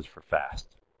basis for FAST.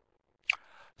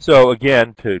 So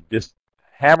again, to just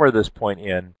hammer this point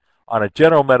in, on a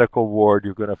general medical ward,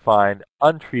 you're going to find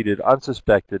untreated,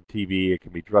 unsuspected TB. It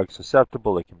can be drug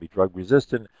susceptible, it can be drug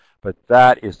resistant, but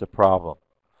that is the problem.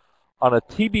 On a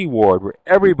TB ward where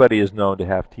everybody is known to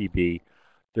have TB,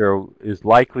 there is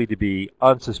likely to be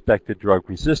unsuspected drug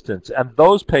resistance, and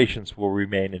those patients will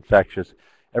remain infectious.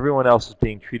 Everyone else is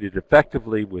being treated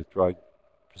effectively with drug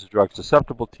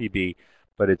susceptible TB,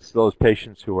 but it's those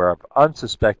patients who have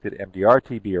unsuspected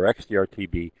MDR-TB or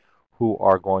XDR-TB who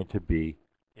are going to be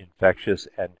infectious,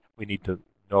 and we need to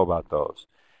know about those.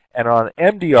 And on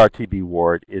an MDR-TB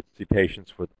ward, it's the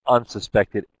patients with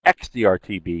unsuspected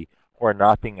XDR-TB who are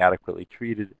not being adequately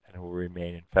treated and who will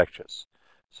remain infectious.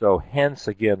 So hence,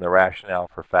 again, the rationale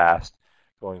for FAST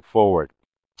going forward.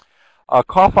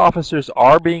 Cough officers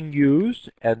are being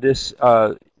used, and this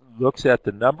looks at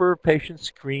the number of patients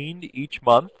screened each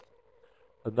month,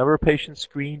 the number of patients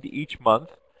screened each month,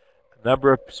 the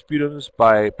number of sputums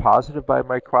positive by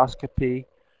microscopy,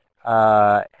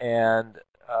 and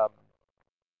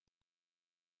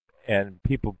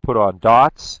people put on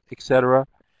dots, etc.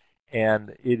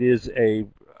 And it is a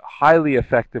highly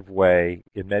effective way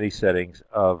in many settings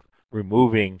of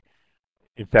removing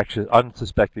infectious,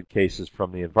 unsuspected cases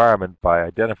from the environment by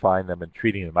identifying them and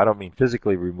treating them. I don't mean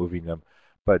physically removing them,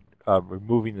 but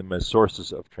removing them as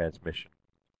sources of transmission.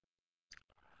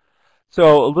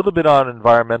 So a little bit on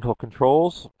environmental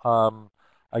controls.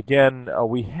 Again,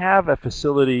 we have a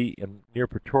facility near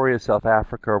Pretoria, South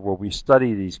Africa, where we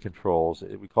study these controls.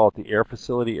 We call it the Air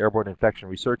Facility, Airborne Infection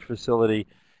Research Facility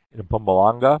in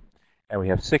Mpumalanga. And we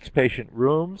have 6 patient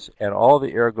rooms, and all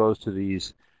the air goes to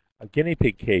these guinea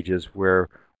pig cages where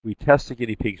we test the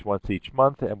guinea pigs once each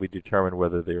month, and we determine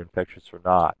whether they're infectious or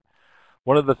not.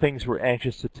 One of the things we're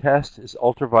anxious to test is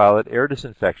ultraviolet air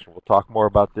disinfection. We'll talk more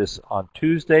about this on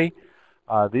Tuesday.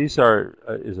 These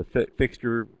is a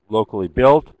fixture locally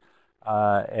built,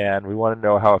 and we want to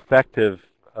know how effective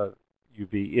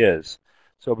UV is.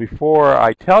 So before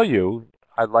I tell you,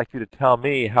 I'd like you to tell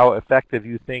me how effective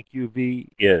you think UV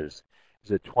is. Is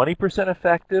it 20%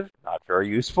 effective? Not very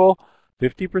useful.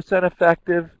 50%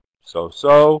 effective?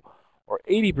 So-so. Or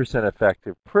 80%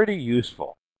 effective? Pretty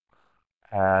useful.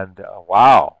 And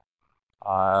wow.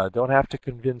 Don't have to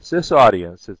convince this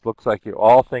audience. It looks like you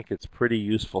all think it's pretty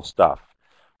useful stuff.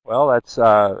 Well, that's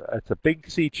a big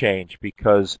sea change,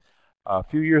 because a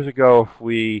few years ago, if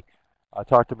we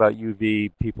talked about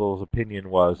UV, people's opinion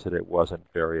was that it wasn't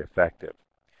very effective.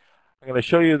 I'm going to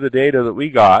show you the data that we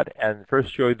got, and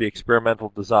first show you the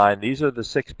experimental design. These are the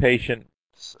 6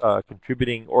 patients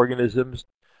contributing organisms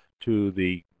to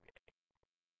the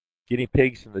guinea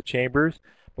pigs in the chambers.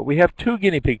 But we have 2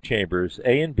 guinea pig chambers,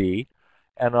 A and B,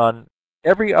 and on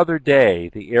every other day,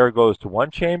 the air goes to one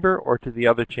chamber or to the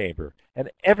other chamber. And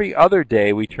every other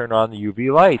day, we turn on the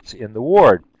UV lights in the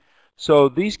ward. So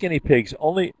these guinea pigs,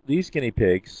 look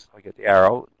at the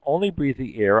arrow, only breathe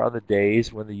the air on the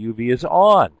days when the UV is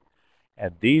on.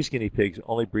 And these guinea pigs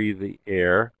only breathe the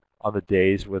air on the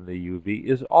days when the UV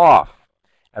is off.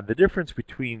 And the difference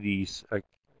between these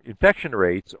infection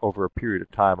rates over a period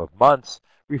of time of months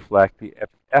reflect the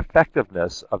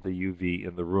effectiveness of the UV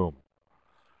in the room.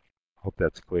 Hope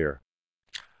that's clear.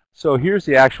 So here's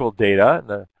the actual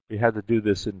data. We had to do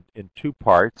this in 2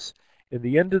 parts. In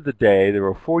the end of the day, there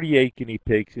were 48 guinea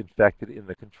pigs infected in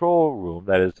the control room,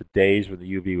 that is the days when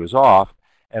the UV was off,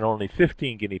 and only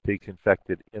 15 guinea pigs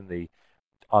infected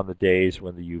on the days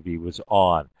when the UV was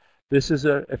on. This is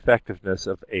an effectiveness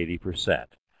of 80%.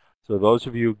 So those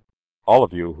of you, all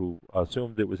of you, who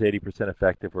assumed it was 80%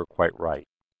 effective were quite right.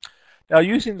 Now,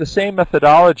 using the same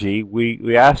methodology,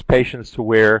 we asked patients to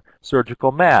wear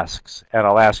surgical masks. And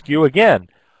I'll ask you again,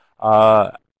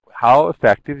 how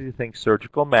effective do you think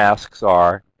surgical masks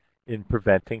are in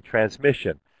preventing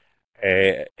transmission?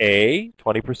 A,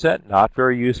 20%, not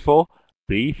very useful.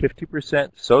 B,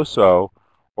 50%, so-so.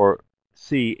 Or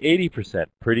C, 80%,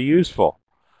 pretty useful.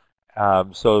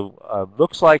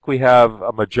 Looks like we have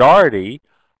a majority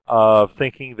of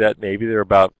thinking that maybe they're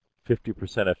about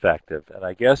 50% effective. And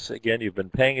I guess, again, you've been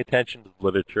paying attention to the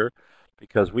literature,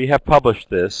 because we have published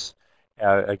this,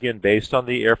 again, based on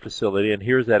the air facility. And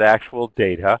here's that actual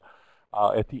data.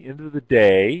 At the end of the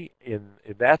day, in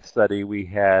that study, we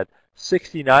had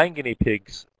 69 guinea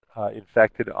pigs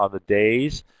infected on the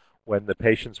days when the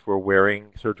patients were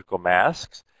wearing surgical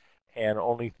masks, and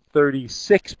only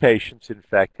 36 patients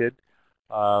infected.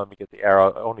 Let me get the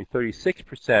arrow. Only 36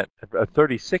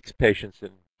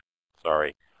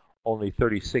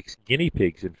 guinea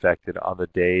pigs infected on the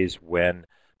days when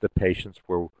the patients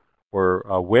were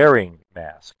wearing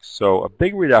masks. So a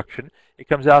big reduction. It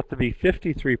comes out to be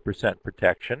 53%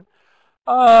 protection.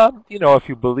 If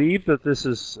you believe that this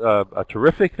is a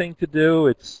terrific thing to do,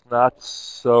 it's not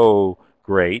so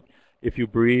great. If you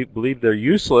believe they're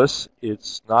useless,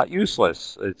 it's not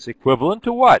useless. It's equivalent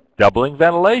to what? Doubling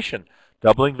ventilation.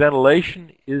 Doubling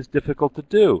ventilation is difficult to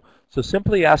do. So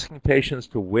simply asking patients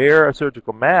to wear a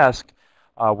surgical mask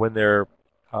when they're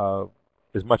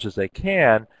as much as they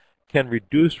can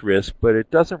reduce risk, but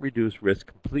it doesn't reduce risk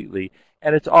completely.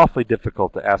 And it's awfully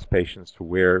difficult to ask patients to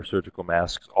wear surgical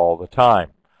masks all the time.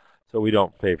 So we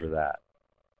don't favor that.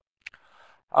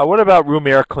 What about room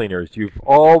air cleaners? You've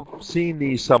all seen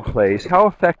these someplace. How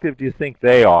effective do you think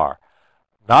they are?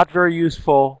 Not very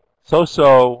useful,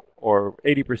 so-so, or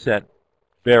 80%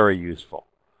 very useful.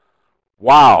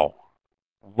 Wow.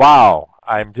 Wow.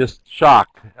 I'm just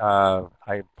shocked.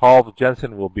 Paul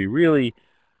Jensen will be really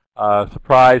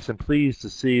surprised and pleased to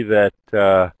see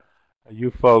that you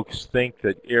folks think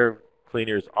that air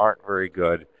cleaners aren't very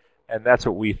good, and that's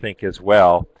what we think as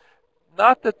well.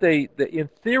 Not that in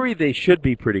theory, they should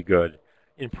be pretty good.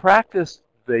 in practice,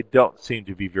 they don't seem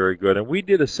to be very good. And we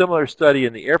did a similar study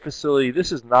in the air facility.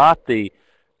 This is not the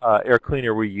air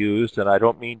cleaner we used, and I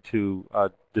don't mean to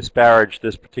disparage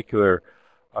this particular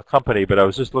company, but I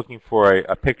was just looking for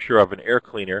a picture of an air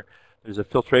cleaner. There's a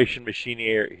filtration machine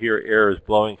here. Air is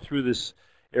blowing through this.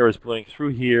 Air is blowing through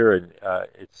here, and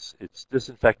it's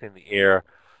disinfecting the air.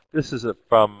 This is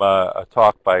from a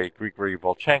talk by Grigory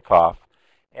Volchenkov,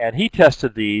 and he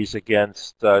tested these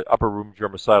against upper room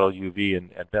germicidal UV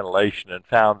and ventilation, and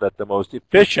found that the most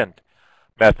efficient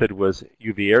method was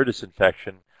UV air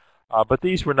disinfection, but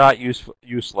these were not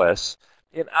useless.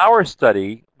 In our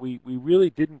study, we really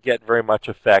didn't get very much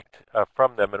effect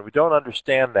from them, and we don't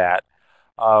understand that.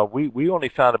 We only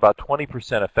found about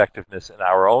 20% effectiveness in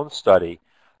our own study.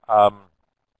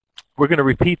 We're going to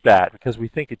repeat that because we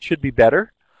think it should be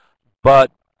better.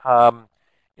 But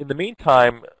in the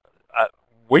meantime,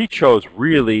 we chose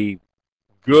really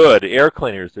good air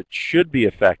cleaners that should be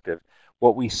effective.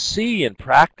 What we see in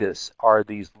practice are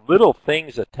these little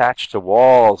things attached to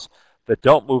walls that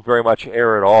don't move very much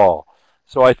air at all.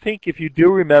 So I think if you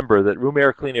do remember that room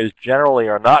air cleaners generally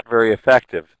are not very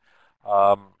effective,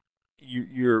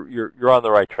 you're on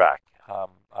the right track.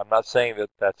 I'm not saying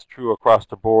that that's true across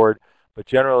the board, but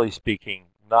generally speaking,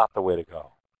 not the way to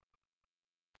go.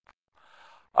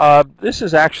 This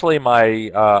is actually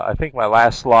I think my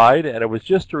last slide, and it was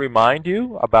just to remind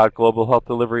you about Global Health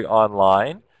Delivery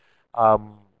Online.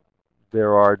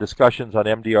 There are discussions on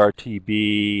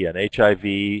MDR-TB and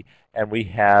HIV, and we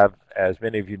have, as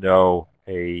many of you know,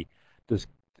 a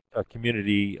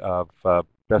community of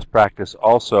best practice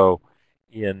also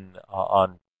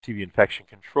on TB infection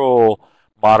control,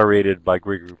 moderated by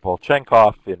Grigory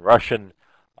Volchenkov in Russian,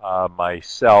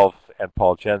 myself, and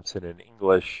Paul Jensen in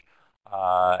English.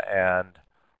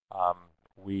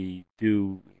 We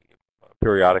do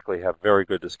periodically have very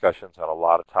good discussions on a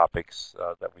lot of topics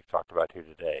that we've talked about here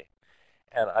today.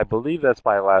 And I believe that's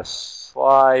my last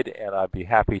slide, and I'd be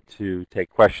happy to take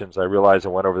questions. I realize I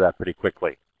went over that pretty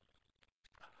quickly.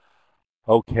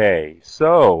 Okay,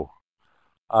 so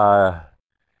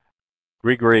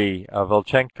Grigory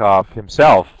Volchenkov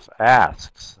himself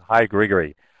asks, hi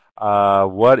Grigory,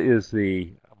 what is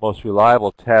the most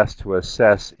reliable test to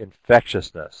assess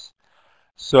infectiousness?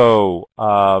 So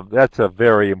that's a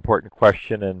very important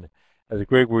question, and as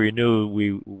Grigory knew,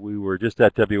 we were just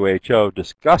at WHO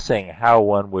discussing how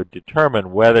one would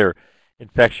determine whether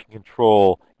infection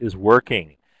control is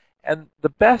working. And the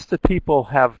best that people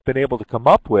have been able to come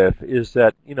up with is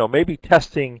that, maybe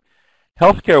testing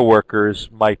healthcare workers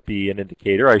might be an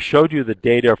indicator. I showed you the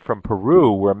data from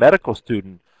Peru where medical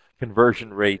student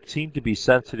conversion rate seemed to be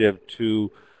sensitive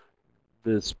to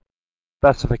the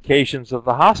specifications of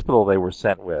the hospital they were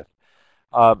sent with.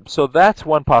 So that's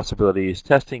one possibility, is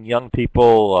testing young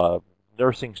people,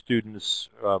 nursing students,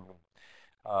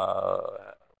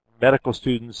 medical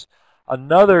students.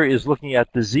 Another is looking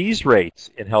at disease rates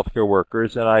in healthcare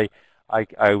workers, and I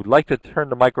would like to turn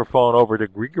the microphone over to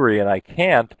Grigory, and I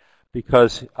can't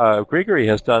because Grigory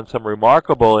has done some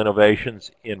remarkable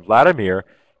innovations in Vladimir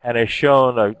and has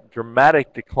shown a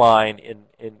dramatic decline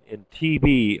in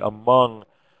TB among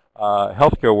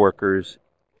healthcare workers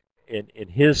in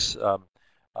his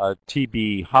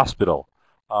TB hospital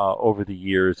over the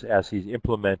years as he's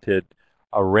implemented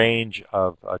a range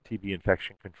of TB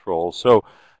infection control. So,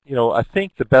 I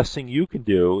think the best thing you can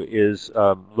do is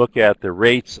look at the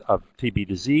rates of TB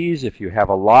disease if you have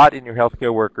a lot in your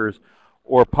healthcare workers,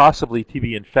 or possibly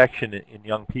TB infection in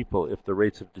young people if the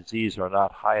rates of disease are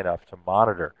not high enough to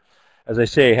monitor. As I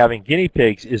say, having guinea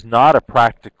pigs is not a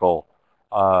practical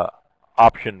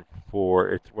option for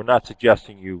it. We're not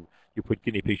suggesting you put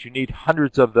guinea pigs. You need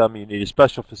hundreds of them. You need a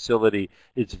special facility.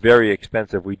 It's very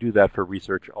expensive. We do that for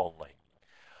research only.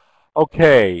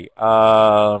 Okay.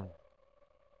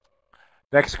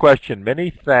 Next question. Many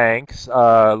thanks.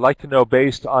 I'd like to know,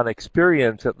 based on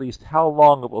experience, at least how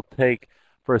long it will take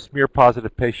for a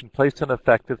smear-positive patient placed on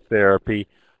effective therapy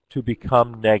to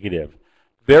become negative.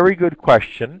 Very good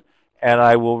question, and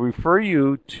I will refer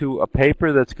you to a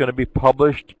paper that's going to be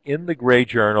published in the Gray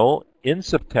Journal in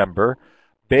September,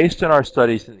 based on our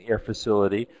studies in the air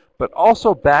facility, but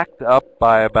also backed up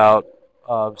by about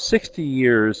 60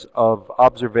 years of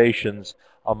observations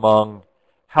among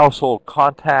household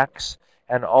contacts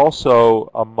and also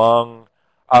among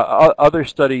other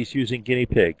studies using guinea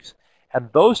pigs. And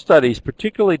those studies,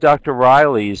 particularly Dr.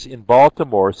 Riley's in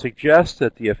Baltimore, suggest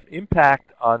that the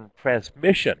impact on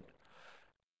transmission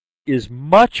is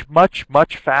much, much,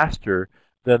 much faster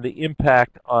than the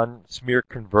impact on smear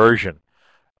conversion.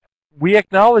 We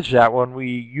acknowledge that when we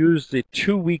use the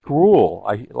 2-week rule.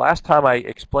 Last time I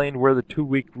explained where the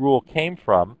 2-week rule came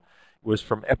from. was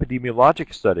from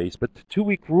epidemiologic studies, but the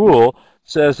 2-week rule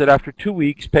says that after 2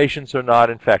 weeks, patients are not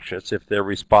infectious if they're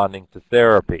responding to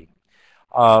therapy.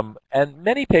 And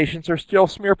many patients are still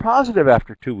smear positive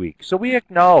after 2 weeks. So we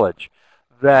acknowledge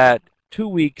that 2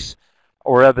 weeks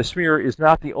or the smear is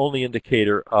not the only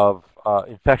indicator of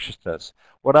infectiousness.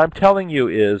 What I'm telling you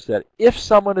is that if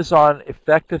someone is on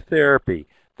effective therapy,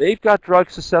 they've got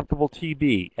drug-susceptible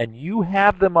TB, and you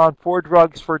have them on 4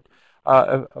 drugs for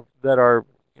that are,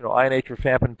 INH,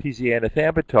 rifampin, PZA, and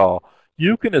ethambutol,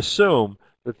 you can assume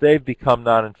that they've become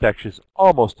non-infectious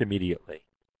almost immediately.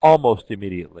 Almost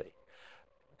immediately.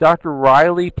 Dr.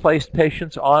 Riley placed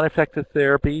patients on effective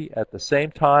therapy at the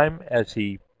same time as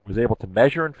he was able to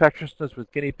measure infectiousness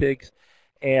with guinea pigs,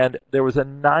 and there was a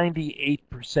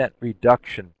 98%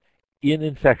 reduction in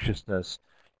infectiousness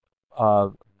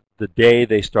the day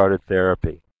they started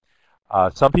therapy.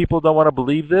 Some people don't want to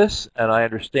believe this, and I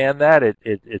understand that.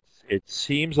 It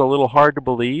seems a little hard to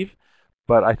believe,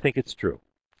 but I think it's true.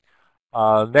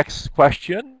 Next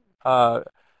question. How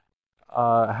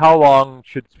long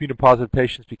should sputum-positive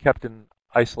patients be kept in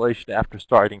isolation after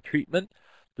starting treatment?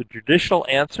 The traditional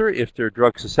answer, if they're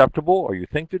drug susceptible or you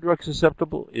think they're drug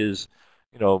susceptible, is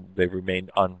they remain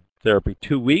on therapy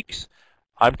 2 weeks.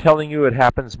 I'm telling you it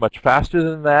happens much faster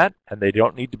than that, and they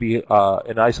don't need to be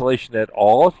in isolation at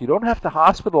all. If you don't have to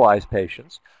hospitalize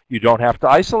patients, you don't have to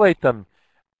isolate them,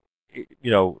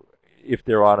 if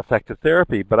they're on effective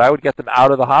therapy. But I would get them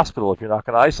out of the hospital if you're not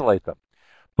going to isolate them.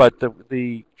 But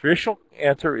the traditional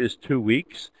answer is 2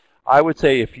 weeks. I would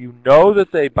say if you know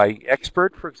that they, by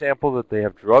expert, for example, that they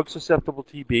have drug-susceptible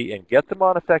TB and get them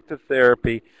on effective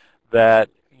therapy, that,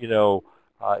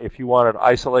 if you wanted to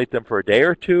isolate them for a day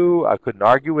or two, I couldn't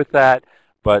argue with that.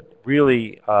 But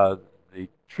really, the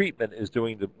treatment is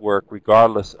doing the work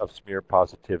regardless of smear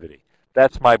positivity.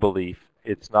 That's my belief.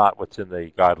 It's not what's in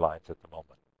the guidelines at the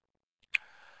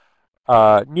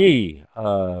moment. Knee.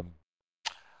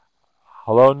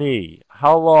 Hello, knee.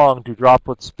 How long do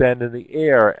droplets spend in the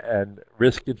air and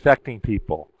risk infecting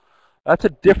people? That's a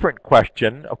different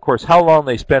question. Of course, how long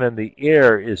they spend in the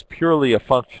air is purely a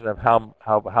function of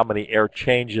how many air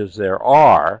changes there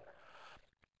are.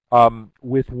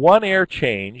 With one air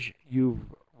change,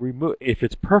 if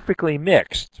it's perfectly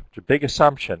mixed, which is a big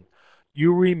assumption,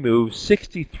 you remove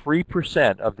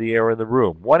 63% of the air in the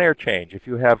room. One air change. If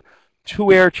you have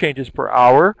 2 air changes per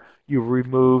hour, you've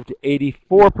removed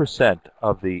 84%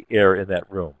 of the air in that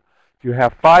room. If you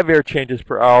have 5 air changes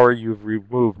per hour, you've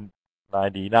removed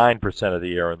 99% of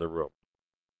the air in the room.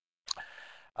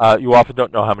 You often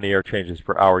don't know how many air changes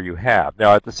per hour you have.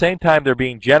 Now, at the same time, they're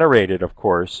being generated, of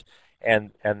course,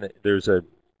 and there's a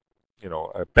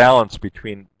balance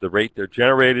between the rate they're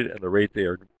generated and the rate they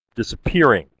are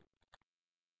disappearing.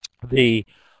 The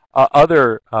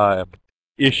other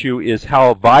issue is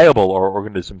how viable are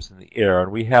organisms in the air,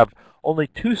 and we have only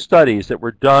 2 studies that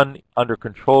were done under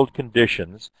controlled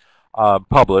conditions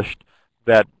published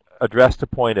that address the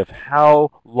point of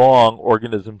how long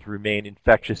organisms remain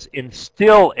infectious in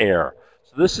still air.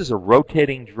 So this is a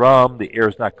rotating drum. The air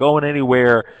is not going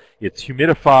anywhere. It's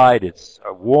humidified. It's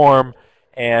warm.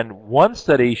 And one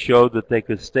study showed that they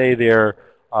could stay there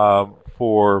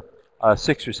for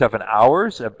 6 or 7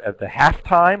 hours. At the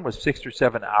halftime was 6 or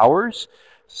 7 hours.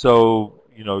 So,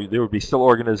 there would be still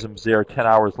organisms there 10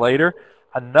 hours later.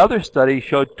 Another study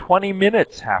showed 20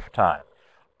 minutes halftime.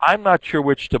 I'm not sure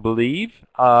which to believe.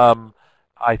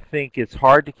 I think it's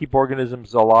hard to keep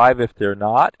organisms alive if they're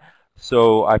not.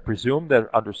 So I presume that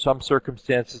under some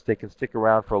circumstances they can stick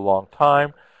around for a long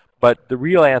time. But the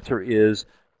real answer is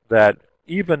that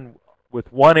even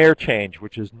with one air change,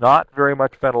 which is not very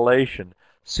much ventilation,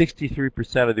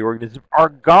 63% of the organisms are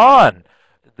gone.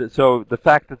 So the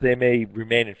fact that they may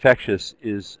remain infectious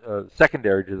is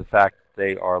secondary to the fact that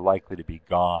they are likely to be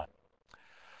gone.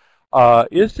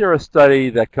 Is there a study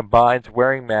that combines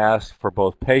wearing masks for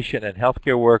both patient and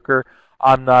healthcare worker?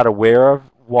 I'm not aware of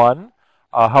one.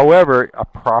 However, a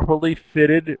properly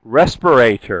fitted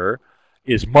respirator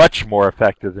is much more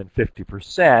effective than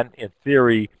 50%. In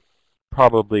theory,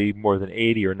 probably more than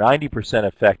 80 or 90%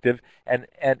 effective. And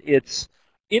its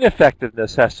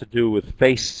ineffectiveness has to do with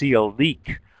face seal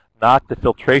leak, not the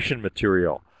filtration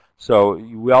material. So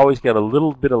we always get a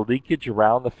little bit of leakage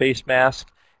around the face mask,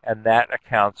 and that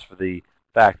accounts for the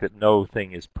fact that no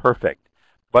thing is perfect.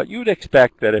 But you'd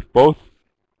expect that if both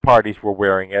parties were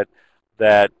wearing it,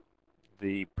 that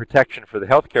the protection for the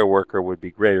healthcare worker would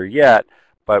be greater yet.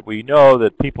 But we know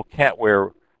that people can't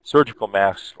wear surgical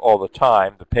masks all the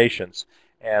time, the patients,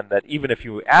 and that even if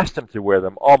you ask them to wear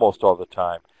them almost all the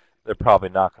time, they're probably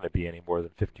not going to be any more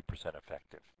than 50%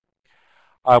 effective.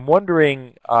 I'm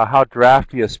wondering how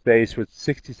drafty a space with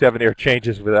 67 air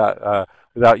changes without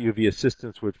UV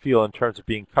assistance would feel in terms of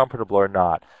being comfortable or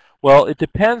not. Well, it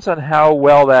depends on how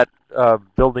well that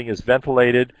building is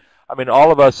ventilated. I mean,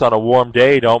 all of us on a warm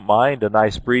day don't mind a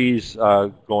nice breeze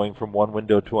going from one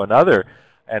window to another,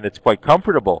 and it's quite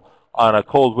comfortable. On a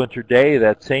cold winter day,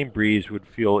 that same breeze would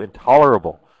feel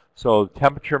intolerable. So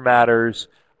temperature matters,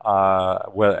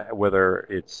 whether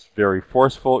it's very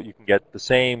forceful. You can get the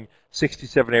same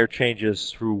 67 air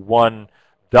changes through one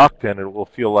duct and it will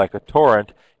feel like a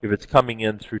torrent. If it's coming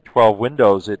in through 12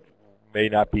 windows, it may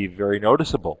not be very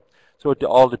noticeable. So it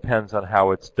all depends on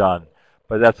how it's done.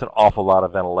 But that's an awful lot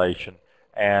of ventilation.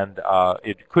 And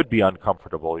it could be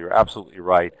uncomfortable. You're absolutely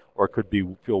right. Or it could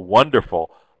feel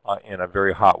wonderful in a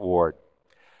very hot ward.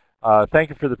 Thank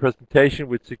you for the presentation.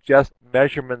 We'd suggest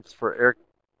measurements for air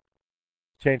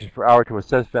changes per hour to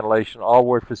assess ventilation, all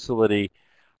ward facility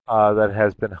that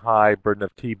has been high burden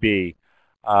of TB.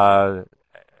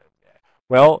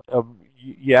 Well,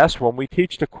 yes, when we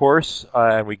teach the course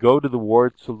and we go to the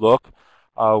wards to look,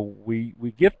 we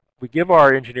give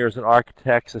our engineers and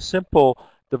architects a simple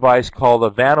device called a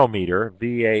vanometer,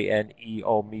 V-A-N-E-O-M-E-T-E-R,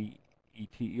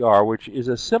 which is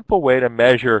a simple way to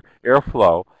measure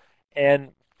airflow.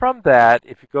 And from that,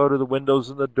 if you go to the windows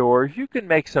and the doors, you can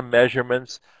make some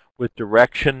measurements with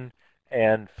direction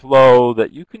and flow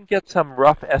that you can get some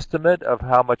rough estimate of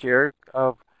how much air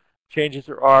changes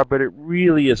there are, but it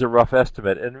really is a rough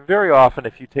estimate. And very often,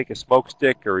 if you take a smoke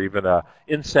stick or even a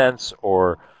incense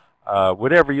or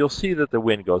whatever, you'll see that the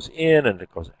wind goes in and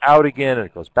it goes out again and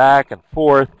it goes back and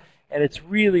forth, and it's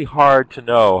really hard to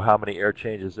know how many air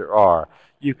changes there are.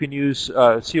 You can use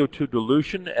CO2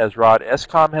 dilution, as Rod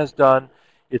Escom has done.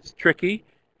 It's tricky.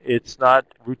 It's not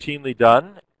routinely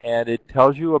done, and it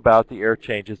tells you about the air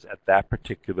changes at that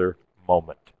particular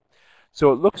moment.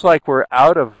 So it looks like we're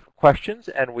out of questions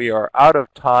and we are out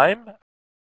of time.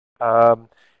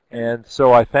 And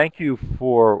so I thank you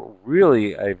for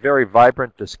really a very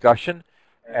vibrant discussion.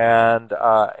 And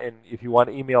if you want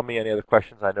to email me any other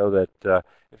questions, I know that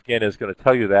Evgenia is going to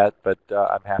tell you that, but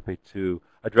I'm happy to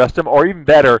address them, or even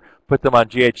better, put them on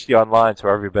GHC Online so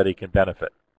everybody can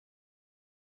benefit.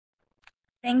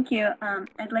 Thank you.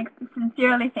 I'd like to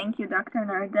sincerely thank you, Dr.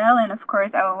 Nardell, and of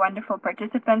course our wonderful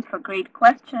participants for great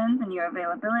questions and your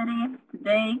availability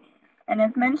today. And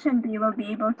as mentioned, you will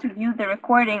be able to view the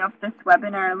recording of this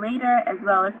webinar later, as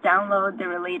well as download the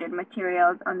related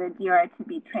materials on the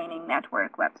MDR-TB Training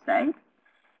Network website.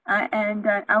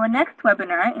 Our next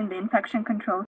webinar in the Infection Control